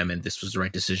where I am, and this was the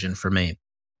right decision for me.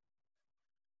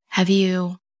 Have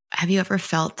you ever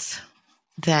felt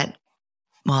that,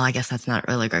 well, I guess that's not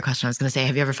really a great question. I was going to say,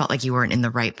 have you ever felt like you weren't in the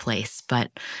right place?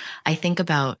 But I think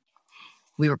about,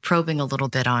 we were probing a little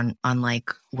bit on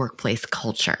like workplace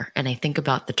culture. And I think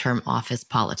about the term office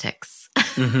politics.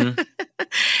 Mm-hmm.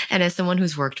 And as someone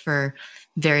who's worked for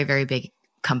very, very big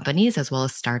companies as well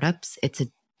as startups,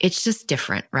 it's just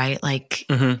different, right? Like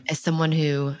mm-hmm. as someone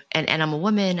who, and I'm a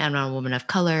woman, I'm not a woman of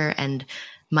color, and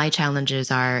my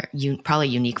challenges are probably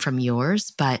unique from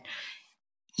yours, but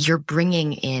you're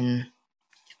bringing in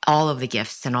all of the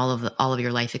gifts and all of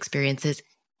your life experiences.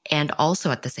 And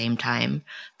also at the same time,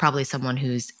 probably someone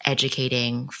who's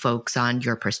educating folks on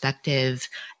your perspective,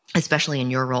 especially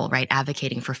in your role, right?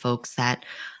 Advocating for folks that,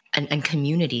 and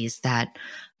communities that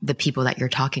the people that you're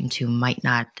talking to might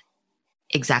not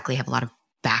exactly have a lot of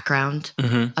background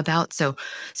mm-hmm. about. So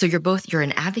you're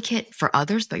an advocate for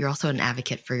others, but you're also an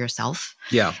advocate for yourself.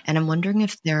 Yeah. And I'm wondering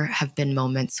if there have been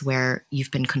moments where you've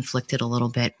been conflicted a little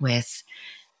bit with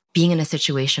being in a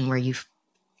situation where you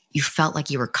felt like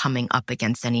you were coming up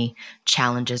against any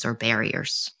challenges or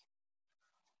barriers.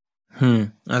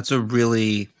 That's a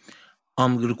really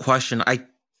good question.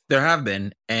 There have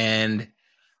been, and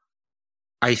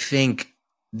I think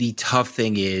the tough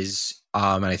thing is,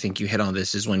 and I think you hit on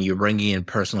this, is when you're bringing in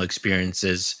personal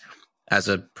experiences as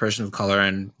a person of color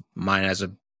and mine as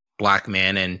a Black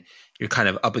man, and you're kind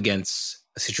of up against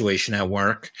a situation at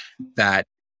work that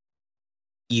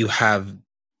you have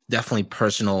definitely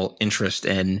personal interest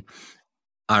in,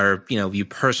 or, you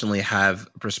personally have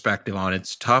a perspective on.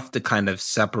 It's tough to kind of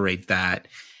separate that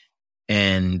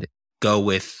and go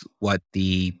with what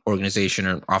the organization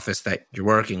or office that you're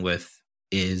working with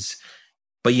is.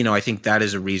 But, I think that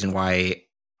is a reason why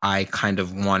I kind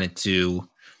of wanted to,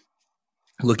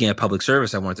 looking at public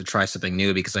service, I wanted to try something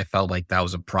new, because I felt like that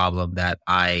was a problem that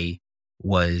I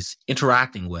was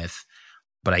interacting with.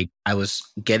 But I was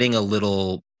getting a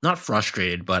little, not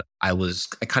frustrated, but I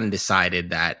kind of decided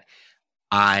that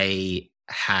I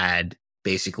had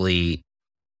basically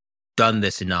done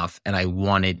this enough, and I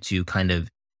wanted to kind of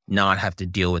not have to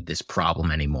deal with this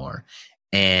problem anymore.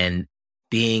 And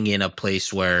being in a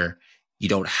place where you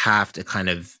don't have to kind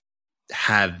of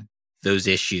have those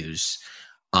issues,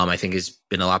 I think has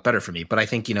been a lot better for me. But I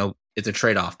think, it's a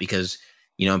trade-off, because,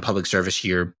 in public service,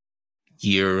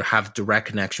 you have direct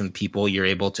connection with people. You're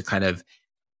able to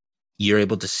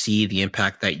see the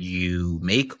impact that you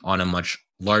make on a much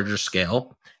larger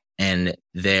scale, and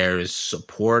there's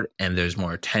support and there's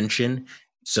more attention.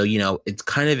 So,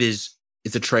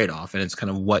 it's a trade-off, and it's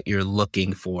kind of what you're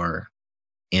looking for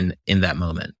in that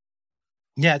moment.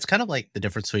 Yeah, it's kind of like the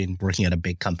difference between working at a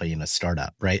big company and a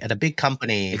startup, right? At a big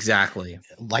company, exactly,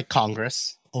 like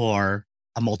Congress or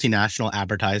a multinational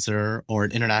advertiser or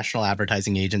an international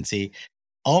advertising agency,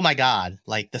 oh my God,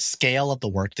 like the scale of the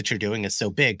work that you're doing is so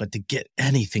big, but to get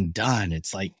anything done,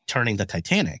 it's like turning the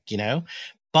Titanic,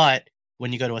 But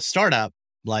when you go to a startup,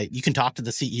 like you can talk to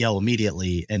the CEO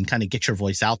immediately and kind of get your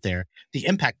voice out there. The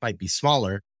impact might be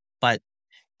smaller, but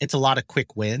it's a lot of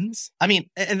quick wins. I mean,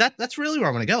 and that's really where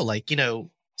I want to go. Like,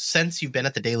 since you've been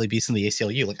at the Daily Beast and the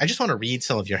ACLU, like I just want to read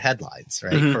some of your headlines,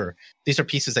 right? Mm-hmm. These are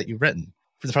pieces that you've written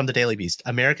from the Daily Beast.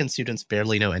 American students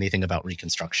barely know anything about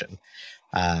Reconstruction.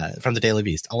 From the Daily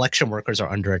Beast, election workers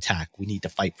are under attack. We need to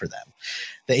fight for them.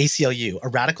 The ACLU, a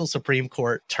radical Supreme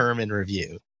Court term in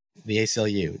review. The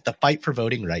ACLU, the fight for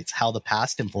voting rights, how the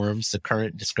past informs the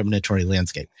current discriminatory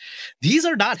landscape. These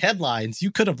are not headlines you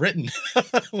could have written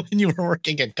when you were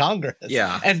working at Congress.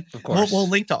 Yeah, and of course. We'll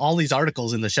link to all these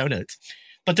articles in the show notes.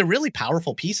 But they're really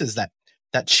powerful pieces that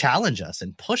challenge us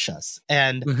and push us.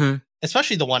 And mm-hmm.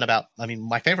 especially the one about,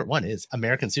 my favorite one is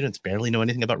American students barely know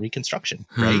anything about Reconstruction,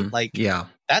 right? Like, yeah,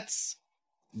 that's,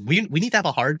 we need to have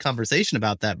a hard conversation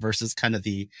about that versus kind of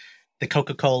the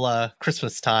Coca-Cola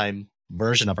Christmas time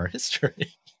version of our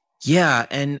history. Yeah.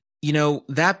 And,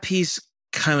 that piece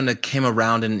kind of came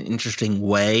around in an interesting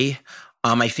way.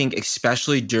 I think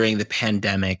especially during the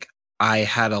pandemic, I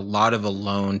had a lot of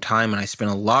alone time, and I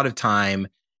spent a lot of time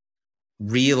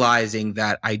realizing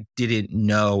that I didn't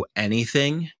know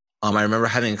anything. I remember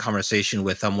having a conversation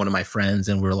with one of my friends,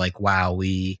 and we're like, wow,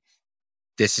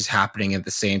 this is happening at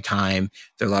the same time.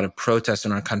 There are a lot of protests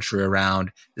in our country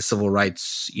around the civil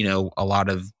rights, a lot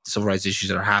of civil rights issues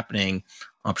that are happening,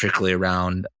 particularly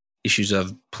around issues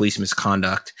of police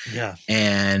misconduct. Yeah.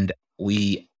 And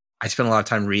I spent a lot of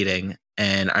time reading,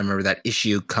 and I remember that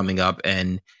issue coming up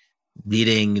and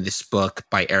reading this book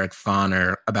by Eric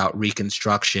Foner about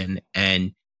Reconstruction.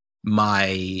 And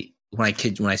when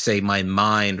I say my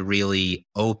mind really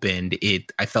opened,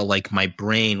 I felt like my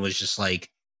brain was just like,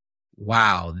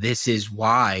 wow, this is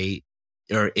why,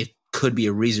 or it could be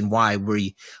a reason why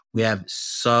we have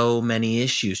so many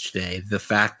issues today. The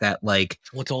fact that, like,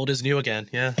 what's old is new again.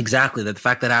 Yeah, exactly. The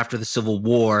fact that after the Civil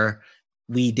War,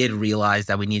 we did realize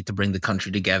that we needed to bring the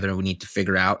country together and we need to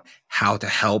figure out how to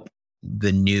help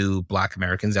the new Black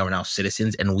Americans that were now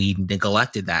citizens. And we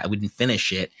neglected that. We didn't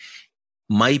finish it.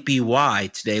 Might be why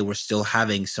today we're still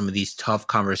having some of these tough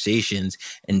conversations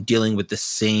and dealing with the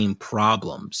same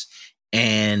problems.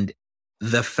 And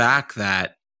the fact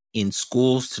that in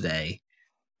schools today,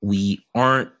 we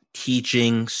aren't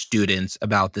teaching students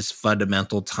about this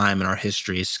fundamental time in our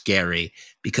history is scary,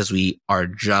 because we are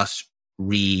just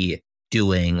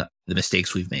redoing the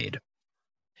mistakes we've made.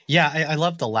 Yeah, I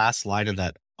love the last line of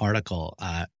that article.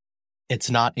 It's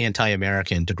not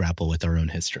anti-American to grapple with our own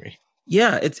history.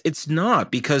 Yeah, it's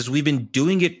not, because we've been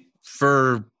doing it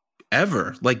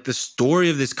forever. Like, the story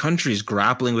of this country is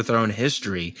grappling with our own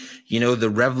history. You know, the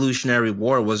Revolutionary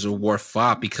War was a war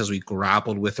fought because we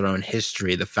grappled with our own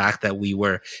history. The fact that we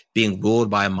were being ruled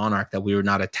by a monarch that we were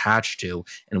not attached to,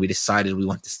 and we decided we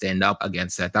want to stand up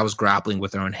against that. That was grappling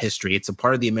with our own history. It's a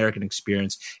part of the American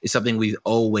experience. It's something we've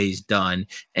always done.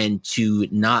 And to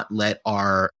not let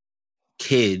our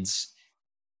kids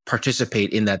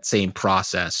participate in that same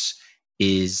process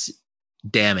is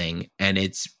damning, and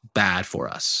it's bad for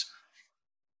us.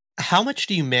 How much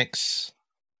do you mix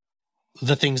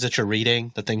the things that you're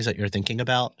reading, the things that you're thinking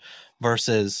about,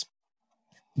 versus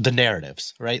the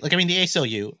narratives, right? Like, I mean, the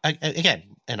ACLU, again,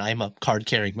 and I'm a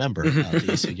card-carrying member of the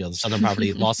ACLU, the Southern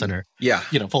Poverty Law Center. Yeah.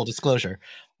 You know, full disclosure.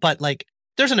 But, like,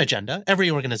 there's an agenda.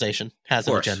 Every organization has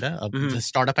an agenda. The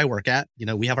startup I work at, you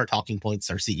know, we have our talking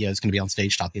points. Our CEO is going to be on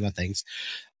stage talking about things.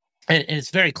 And it's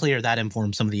very clear that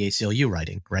informs some of the ACLU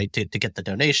writing, right? To get the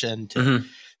donation, to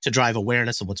drive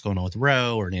awareness of what's going on with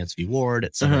Roe or Nancy v. Ward,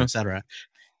 et cetera, et cetera.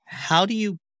 How do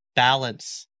you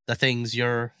balance the things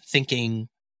you're thinking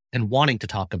and wanting to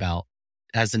talk about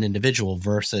as an individual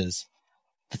versus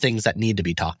the things that need to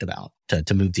be talked about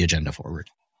to move the agenda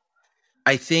forward?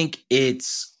 I think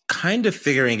it's kind of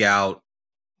figuring out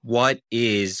what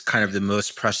is kind of the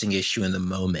most pressing issue in the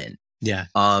moment. Yeah.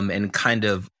 And kind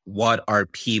of what are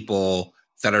people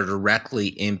that are directly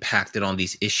impacted on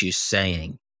these issues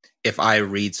saying. If I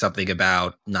read something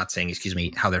about, not saying, excuse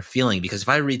me, how they're feeling, because if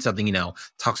I read something, you know,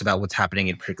 talks about what's happening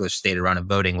in a particular state around a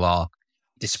voting law,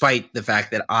 despite the fact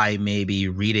that I may be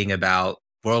reading about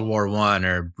World War I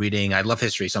or I love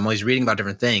history, so I'm always reading about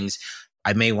different things.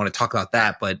 I may want to talk about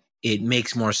that, but it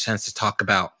makes more sense to talk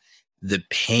about the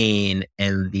pain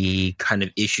and the kind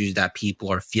of issues that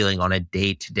people are feeling on a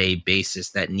day-to-day basis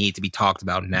that need to be talked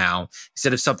about now,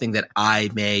 instead of something that I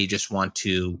may just want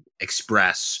to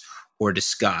express or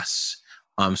discuss.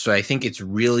 So I think it's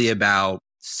really about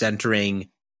centering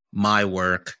my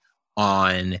work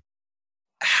on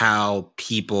how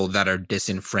people that are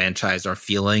disenfranchised are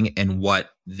feeling and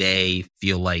what they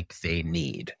feel like they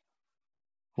need.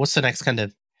 What's the next kind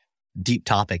of deep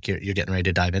topic you're getting ready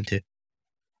to dive into?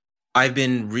 I've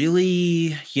been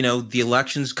really, you know, the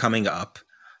election's coming up.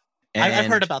 And I've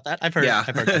heard about that. I've heard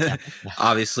about that.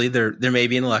 Obviously, there may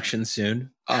be an election soon.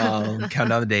 Count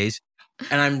down the days.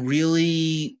 And I'm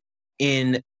really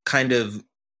in kind of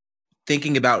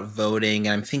thinking about voting.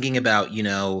 And I'm thinking about, you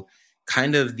know,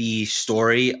 kind of the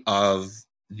story of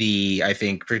I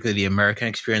think, particularly the American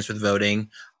experience with voting.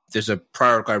 There's a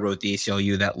prior article I wrote at the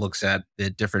ACLU that looks at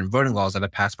the different voting laws that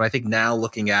have passed. But I think now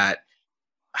looking at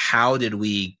how did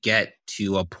we get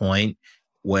to a point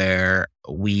where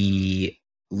we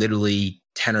literally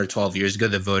 10 or 12 years ago,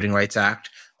 the Voting Rights Act,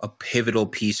 a pivotal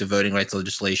piece of voting rights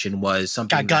legislation, was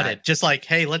something I got it. Just like,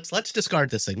 hey, let's discard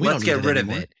this thing. Let's get rid of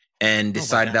it, and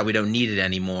decided that we don't need it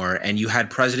anymore. And you had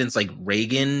presidents like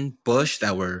Reagan, Bush,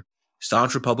 that were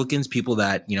staunch Republicans, people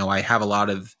that, you know, I have a lot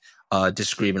of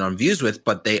disagreement on views with,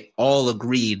 but they all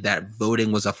agreed that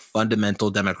voting was a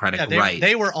fundamental democratic right.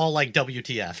 They were all like,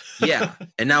 WTF. Yeah.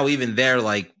 And now even they're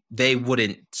like, they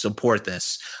wouldn't support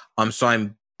this. So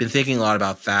I've been thinking a lot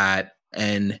about that.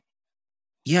 And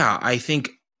yeah, I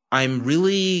think I'm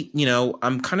really, you know,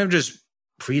 I'm kind of just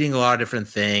reading a lot of different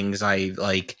things. I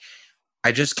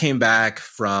just came back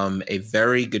from a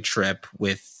very good trip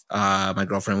with my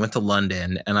girlfriend. Went to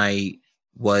London, and I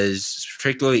was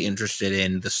particularly interested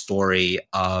in the story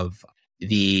of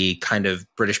the kind of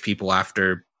British people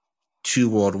after 2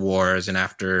 world wars and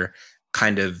after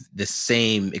kind of the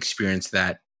same experience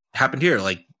that happened here.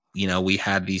 Like, you know, we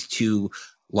had these 2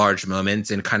 large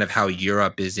moments, and kind of how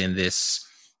Europe is in this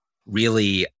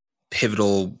really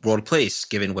pivotal world place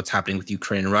given what's happening with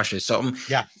Ukraine and Russia. So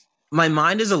My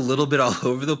mind is a little bit all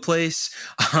over the place,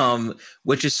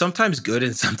 which is sometimes good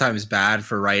and sometimes bad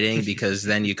for writing because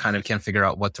then you kind of can't figure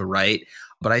out what to write.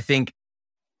 But I think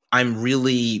I'm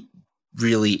really,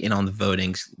 really in on the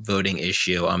voting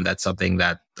issue. That's something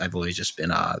that I've always just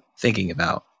been thinking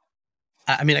about.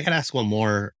 I mean, I can ask one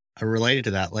more related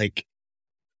to that. Like,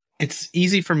 it's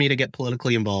easy for me to get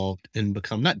politically involved and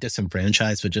become not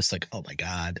disenfranchised, but just like, oh my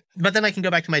God. But then I can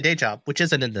go back to my day job, which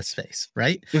isn't in this space,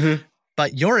 right? Mm-hmm.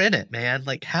 But you're in it, man.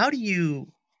 Like, how do you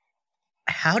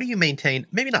maintain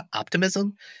maybe not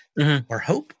optimism or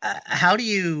hope? How do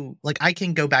you, like, I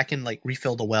can go back and like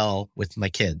refill the well with my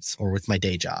kids or with my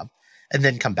day job and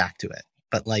then come back to it.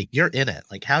 But like, you're in it.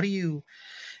 Like, how do you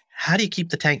keep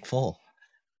the tank full?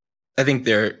 I think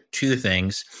there are two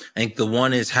things. I think the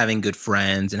one is having good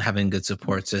friends and having a good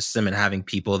support system and having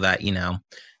people that,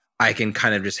 I can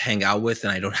kind of just hang out with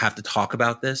and I don't have to talk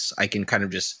about this. I can kind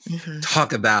of just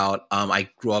talk about, I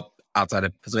grew up outside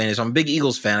of Pennsylvania, so I'm a big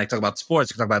Eagles fan. I talk about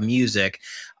sports, I can talk about music.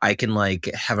 I can like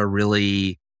have a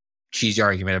really cheesy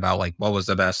argument about like what was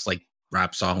the best like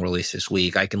rap song released this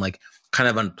week. I can like kind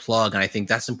of unplug. And I think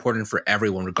that's important for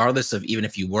everyone, regardless of even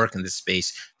if you work in this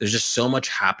space. There's just so much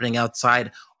happening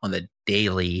outside on the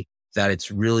daily that it's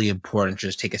really important to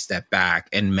just take a step back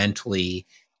and mentally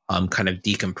kind of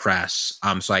decompress.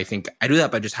 So I think I do that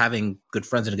by just having good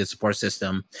friends and a good support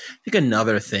system. I think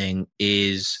another thing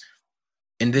is,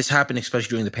 and this happened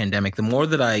especially during the pandemic, the more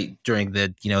that during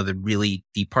the, the really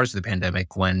deep parts of the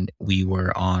pandemic when we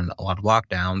were on a lot of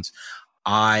lockdowns,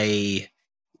 when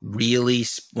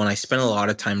I spent a lot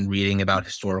of time reading about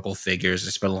historical figures,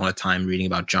 I spent a lot of time reading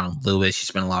about John Lewis. You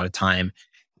spent a lot of time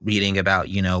reading about,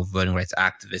 voting rights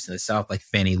activists in the South, like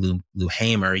Fannie Lou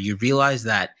Hamer. You realize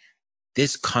that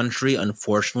this country,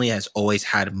 unfortunately, has always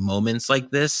had moments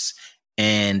like this,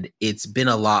 and it's been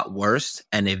a lot worse.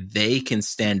 And if they can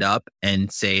stand up and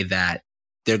say that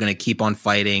they're going to keep on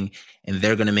fighting and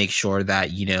they're going to make sure that,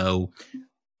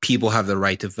 people have the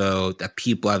right to vote, that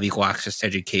people have equal access to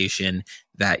education,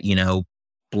 that,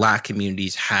 Black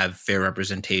communities have fair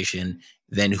representation,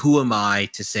 then who am I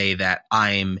to say that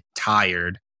I'm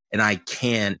tired and I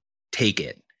can't take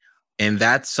it? And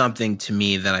that's something to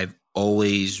me that I've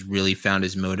always really found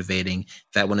is motivating,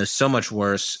 that when it's so much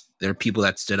worse, there are people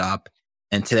that stood up.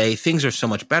 And today things are so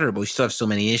much better, but we still have so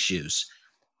many issues.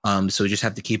 So we just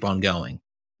have to keep on going.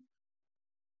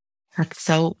 That's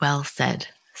so well said.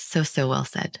 So well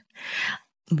said.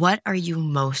 What are you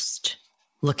most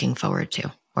looking forward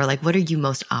to? Or like, what are you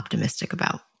most optimistic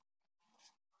about?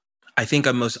 I think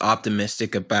I'm most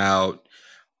optimistic about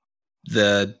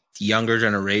the younger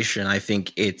generation. I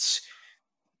think it's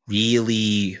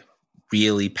really,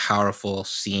 really powerful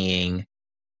seeing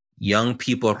young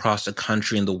people across the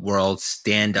country and the world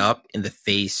stand up in the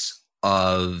face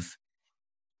of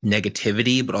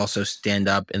negativity, but also stand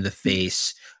up in the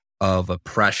face of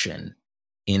oppression.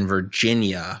 In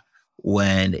Virginia,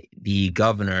 when the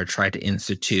governor tried to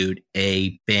institute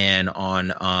a ban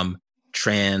on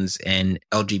trans and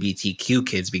LGBTQ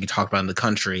kids being talked about in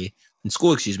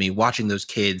school, watching those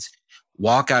kids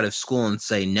walk out of school and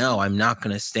say, no, I'm not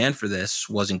going to stand for this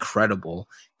was incredible.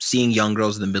 Seeing young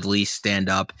girls in the Middle East stand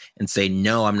up and say,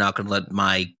 no, I'm not going to let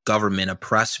my government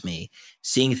oppress me.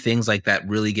 Seeing things like that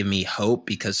really give me hope,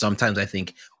 because sometimes I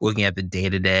think looking at the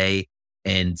day-to-day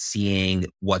and seeing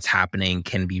what's happening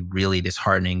can be really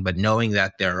disheartening. But knowing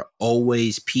that there are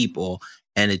always people,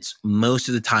 and it's most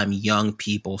of the time young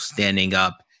people standing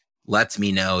up, lets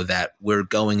me know that we're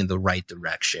going in the right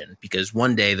direction, because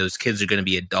one day those kids are going to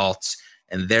be adults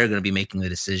and they're going to be making the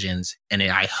decisions. And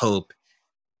I hope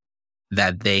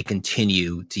that they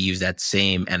continue to use that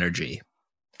same energy.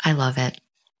 I love it.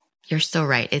 You're so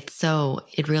right.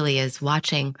 It really is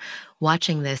watching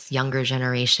this younger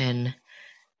generation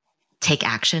take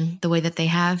action the way that they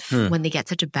have when they get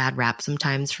such a bad rap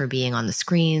sometimes for being on the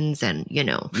screens and,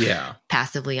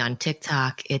 passively on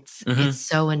TikTok. It's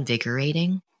so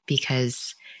invigorating,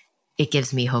 because it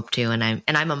gives me hope too. And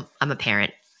I'm a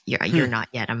parent. You're not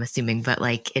yet, I'm assuming, but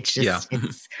like, it's just,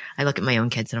 I look at my own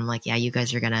kids and I'm like, yeah, you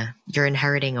guys you're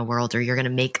inheriting a world, or you're going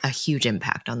to make a huge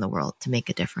impact on the world to make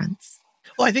a difference.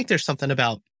 Well, I think there's something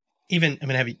about I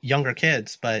have younger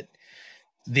kids, but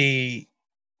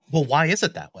why is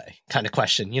it that way kind of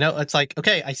question? It's like,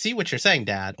 okay, I see what you're saying,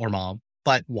 Dad or Mom,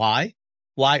 but why?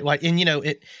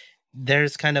 And,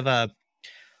 there's kind of a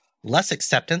less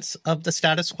acceptance of the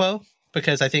status quo,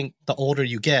 because I think the older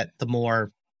you get, the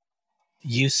more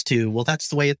used to, well, that's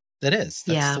the way it is.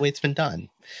 That's the way it's been done.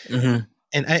 Mm-hmm.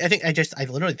 And I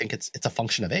literally think it's a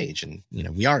function of age, and,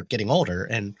 we are getting older,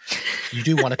 and you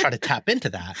do want to try to tap into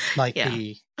that, like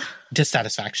the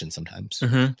dissatisfaction sometimes.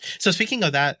 Mm-hmm. So speaking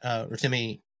of that,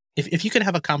 Rotimi, if you could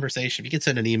have a conversation, if you could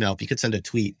send an email, if you could send a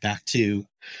tweet back to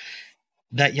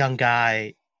that young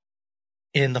guy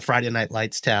in the Friday Night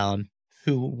Lights town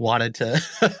who wanted to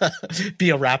be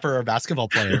a rapper or a basketball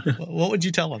player, what would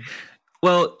you tell him?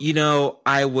 Well,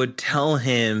 I would tell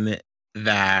him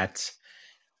that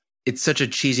it's such a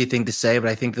cheesy thing to say, but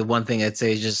I think the one thing I'd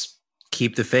say is just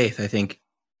keep the faith. I think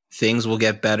things will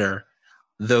get better.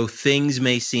 Though things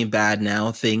may seem bad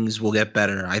now, things will get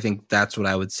better. I think that's what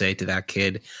I would say to that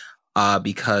kid,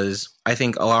 because I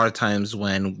think a lot of times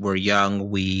when we're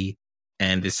young,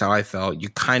 and this is how I felt, you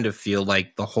kind of feel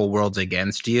like the whole world's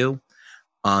against you.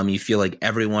 You feel like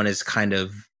everyone is kind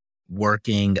of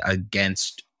working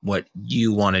against what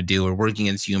you want to do or working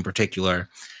against you in particular.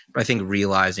 But I think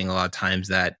realizing a lot of times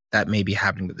that may be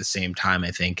happening at the same time, I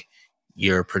think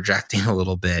you're projecting a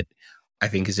little bit, I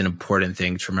think is an important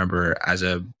thing to remember as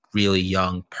a really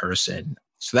young person.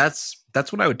 So that's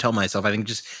what I would tell myself. I think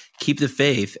just keep the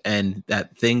faith and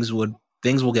that things will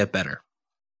get better.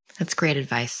 That's great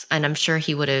advice. And I'm sure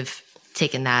he would have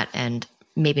taken that and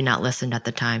maybe not listened at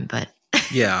the time, but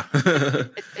yeah.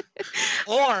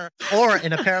 or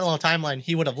in a parallel timeline,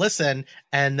 he would have listened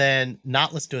and then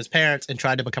not listened to his parents and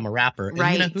tried to become a rapper.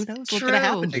 Right. And, who knows what could have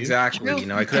happened? Exactly.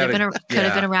 True. I could have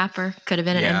been a rapper, could have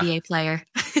been an NBA player.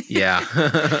 Yeah.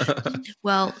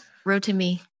 Well,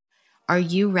 Rotimi, are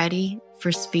you ready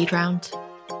for speed round?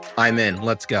 I'm in.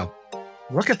 Let's go.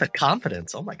 Look at the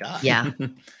confidence. Oh my God. Yeah.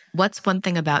 What's one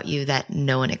thing about you that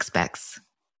no one expects?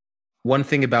 One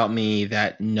thing about me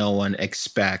that no one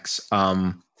expects,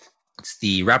 it's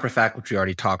the rapper fact, which we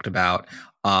already talked about.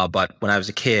 But when I was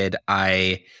a kid,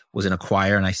 I was in a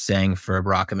choir and I sang for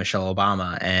Barack and Michelle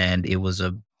Obama. And it was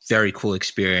a very cool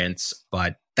experience.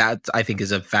 But that, I think,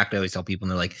 is a fact I always tell people.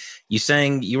 And they're like,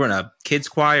 you were in a kids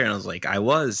choir? And I was like, I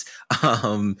was.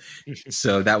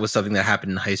 So that was something that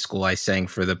happened in high school. I sang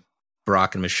for the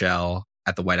Barack and Michelle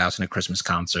at the White House in a Christmas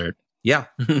concert. Yeah.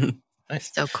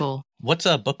 Nice. So cool. What's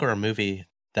a book or a movie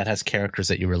that has characters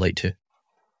that you relate to?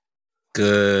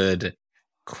 Good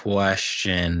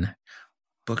question.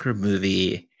 Book or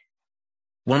movie?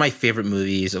 One of my favorite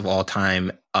movies of all time,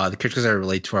 the characters I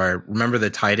relate to are Remember the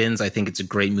Titans. I think it's a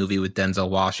great movie with Denzel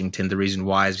Washington. The reason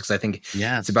why is because I think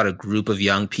it's about a group of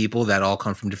young people that all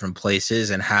come from different places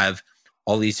and have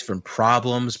all these different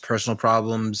problems, personal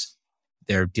problems.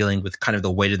 They're dealing with kind of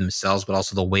the weight of themselves, but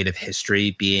also the weight of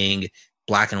history, being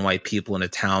Black and white people in a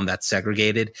town that's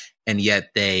segregated, and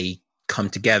yet they come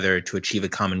together to achieve a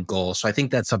common goal. So I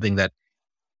think that's something that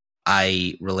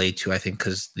I relate to, I think,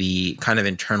 because the kind of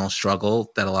internal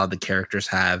struggle that a lot of the characters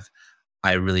have,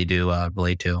 I really do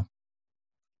relate to.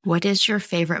 What is your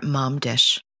favorite mom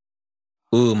dish?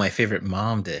 Ooh, my favorite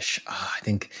mom dish.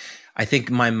 I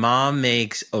think my mom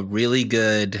makes a really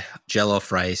good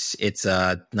jollof rice. It's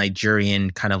a Nigerian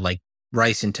kind of like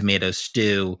rice and tomato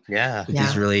stew with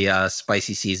these really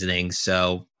spicy seasonings.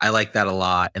 So I like that a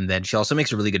lot. And then she also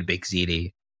makes a really good baked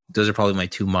ziti. Those are probably my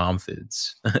two mom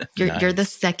foods. You're the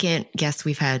second guest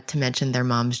we've had to mention their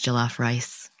mom's jollof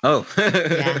rice. Oh,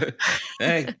 yeah.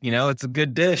 Hey, it's a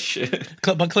good dish.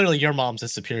 But clearly your mom's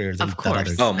is superior than of course.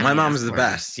 others. Oh, my mom's the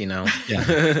best,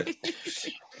 Yeah.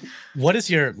 What is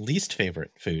your least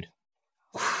favorite food?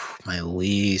 My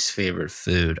least favorite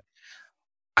food.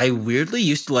 I weirdly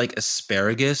used to like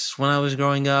asparagus when I was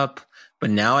growing up, but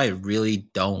now I really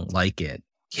don't like it.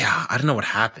 Yeah, I don't know what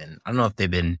happened. I don't know if they've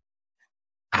been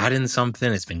adding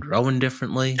something. It's been growing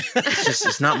differently.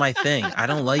 It's not my thing. I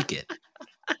don't like it.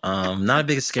 Not a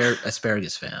big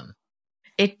asparagus fan.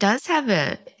 It does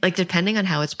have depending on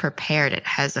how it's prepared, it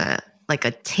has a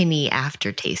tinny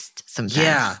aftertaste sometimes.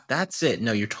 Yeah, that's it.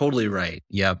 No, you're totally right.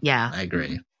 Yep. Yeah. I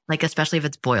agree. Like, especially if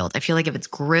it's boiled. I feel like if it's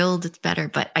grilled, it's better,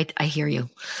 but I hear you.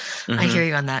 Mm-hmm. I hear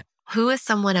you on that. Who is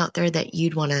someone out there that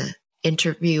you'd want to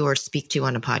interview or speak to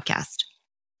on a podcast?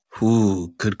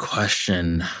 Ooh, good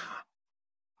question.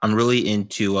 I'm really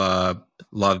into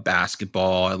love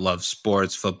basketball. I love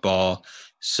sports, football.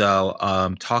 So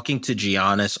talking to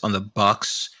Giannis on the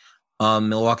Bucks,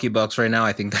 Milwaukee Bucks right now,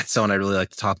 I think that's someone I really like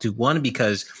to talk to. One,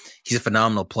 because he's a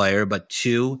phenomenal player, but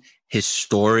two, his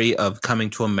story of coming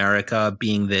to America,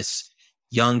 being this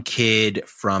young kid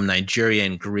from Nigeria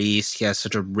and Greece. He has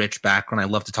such a rich background. I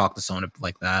love to talk to someone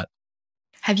like that.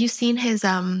 Have you seen his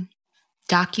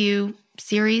docu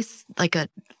series?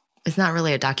 It's not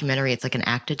really a documentary. It's like an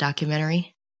acted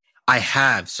documentary. I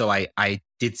have. So I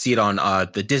did see it on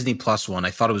the Disney Plus one.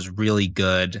 I thought it was really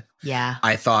good. Yeah.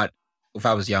 I thought if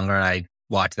I was younger and I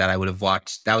watched that, I would have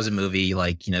watched. That was a movie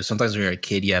sometimes when you're a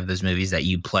kid, you have those movies that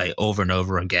you play over and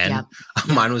over again. Yep.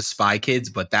 Mine was Spy Kids,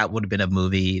 but that would have been a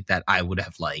movie that I would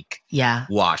have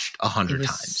watched 100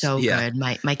 times. So good.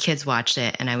 My kids watched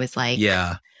it and I was like,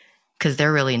 because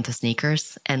they're really into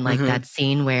sneakers. And like that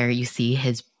scene where you see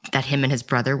that him and his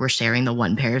brother were sharing the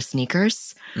one pair of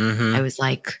sneakers. I was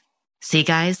like, see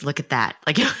guys, look at that.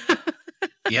 Like,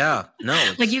 yeah,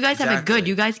 no, like you guys have it good.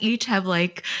 You guys each have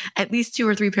like at least 2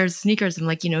 or 3 pairs of sneakers. I'm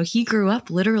like, he grew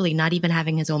up literally not even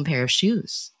having his own pair of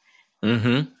shoes.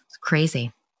 It's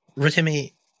crazy.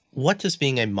 Rotimi, what does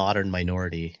being a modern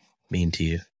minority mean to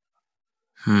you?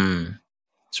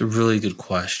 It's a really good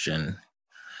question.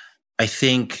 I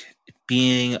think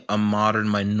being a modern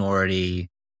minority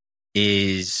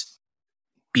is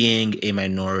being a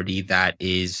minority that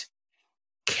is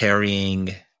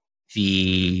carrying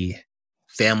the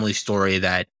family story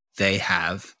that they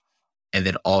have. And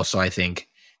then also, I think,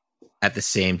 at the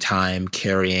same time,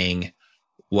 carrying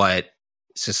what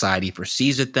society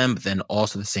perceives of them, but then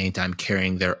also at the same time,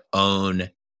 carrying their own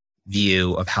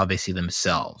view of how they see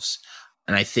themselves.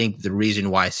 And I think the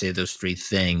reason why I say those 3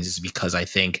 things is because I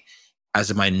think as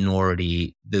a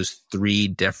minority, those 3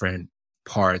 different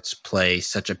parts play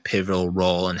such a pivotal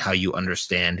role in how you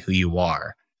understand who you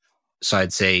are. So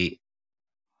I'd say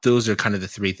those are kind of the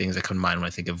 3 things that come to mind when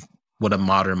I think of what a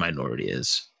modern minority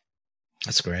is.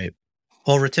 That's great.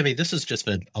 Well, Rotimi, this has just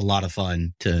been a lot of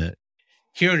fun to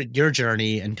hear your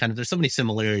journey, and kind of there's so many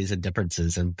similarities and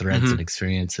differences and threads and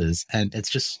experiences. And it's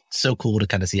just so cool to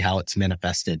kind of see how it's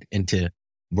manifested into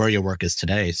where your work is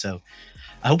today. So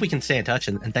I hope we can stay in touch,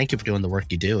 and thank you for doing the work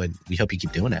you do. And we hope you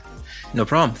keep doing it. No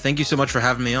problem. Thank you so much for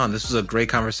having me on. This was a great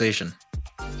conversation.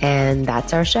 And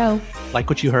that's our show. Like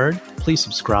what you heard? Please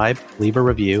subscribe, leave a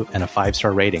review, and a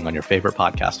 5-star rating on your favorite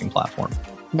podcasting platform.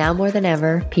 Now more than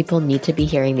ever, people need to be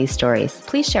hearing these stories.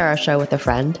 Please share our show with a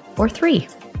friend or 3.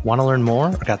 Want to learn more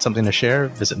or got something to share?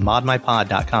 Visit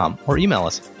modmypod.com or email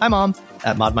us,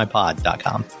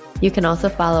 himom@modmypod.com. You can also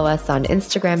follow us on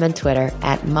Instagram and Twitter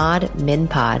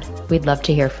 @modminpod. We'd love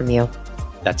to hear from you.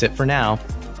 That's it for now.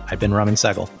 I've been Ramin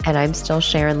Segal. And I'm still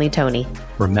Sharon Lee Tony.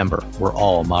 Remember, we're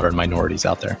all modern minorities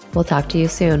out there. We'll talk to you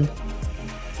soon.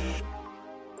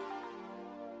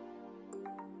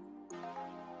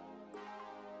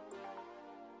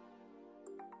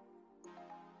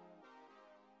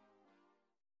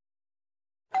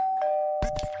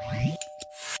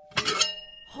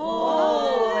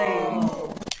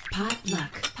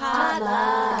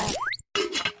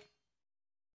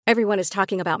 Everyone is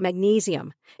talking about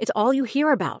magnesium. It's all you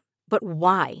hear about. But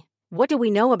why? What do we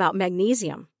know about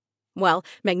magnesium? Well,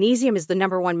 magnesium is the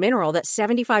 #1 mineral that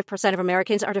 75% of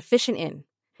Americans are deficient in.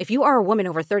 If you are a woman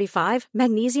over 35,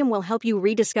 magnesium will help you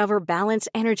rediscover balance,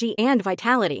 energy, and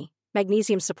vitality.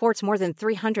 Magnesium supports more than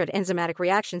 300 enzymatic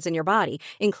reactions in your body,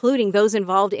 including those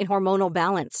involved in hormonal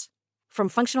balance. From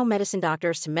functional medicine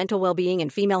doctors to mental well-being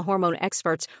and female hormone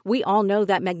experts, we all know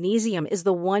that magnesium is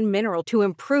the one mineral to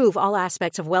improve all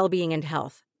aspects of well-being and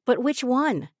health. But which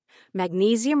one?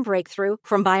 Magnesium Breakthrough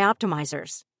from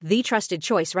Bioptimizers, the trusted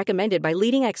choice recommended by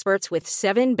leading experts with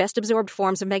 7 best-absorbed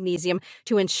forms of magnesium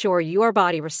to ensure your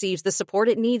body receives the support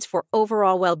it needs for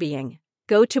overall well-being.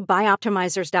 Go to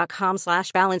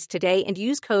bioptimizers.com/balance today and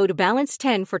use code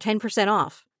BALANCE10 for 10%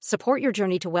 off. Support your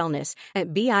journey to wellness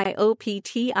at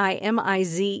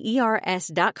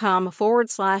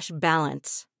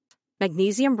bioptimizers.com/balance.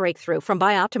 Magnesium Breakthrough from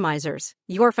Bioptimizers,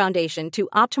 your foundation to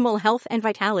optimal health and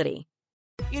vitality.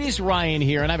 It is Ryan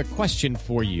here, and I have a question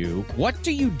for you. What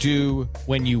do you do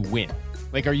when you win?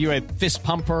 Like, are you a fist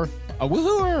pumper, a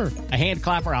woohooer, a hand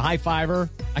clapper, a high fiver?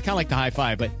 I kind of like the high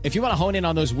five, but if you want to hone in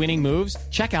on those winning moves,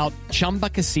 check out Chumba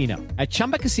Casino. At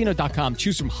ChumbaCasino.com,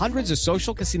 choose from hundreds of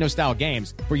social casino-style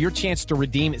games for your chance to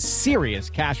redeem serious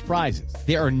cash prizes.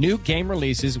 There are new game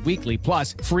releases weekly,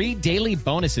 plus free daily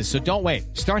bonuses, so don't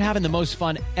wait. Start having the most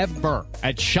fun ever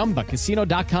at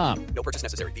ChumbaCasino.com. No purchase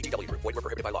necessary. VGW Group. Void where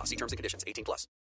prohibited by law. See terms and conditions. 18+.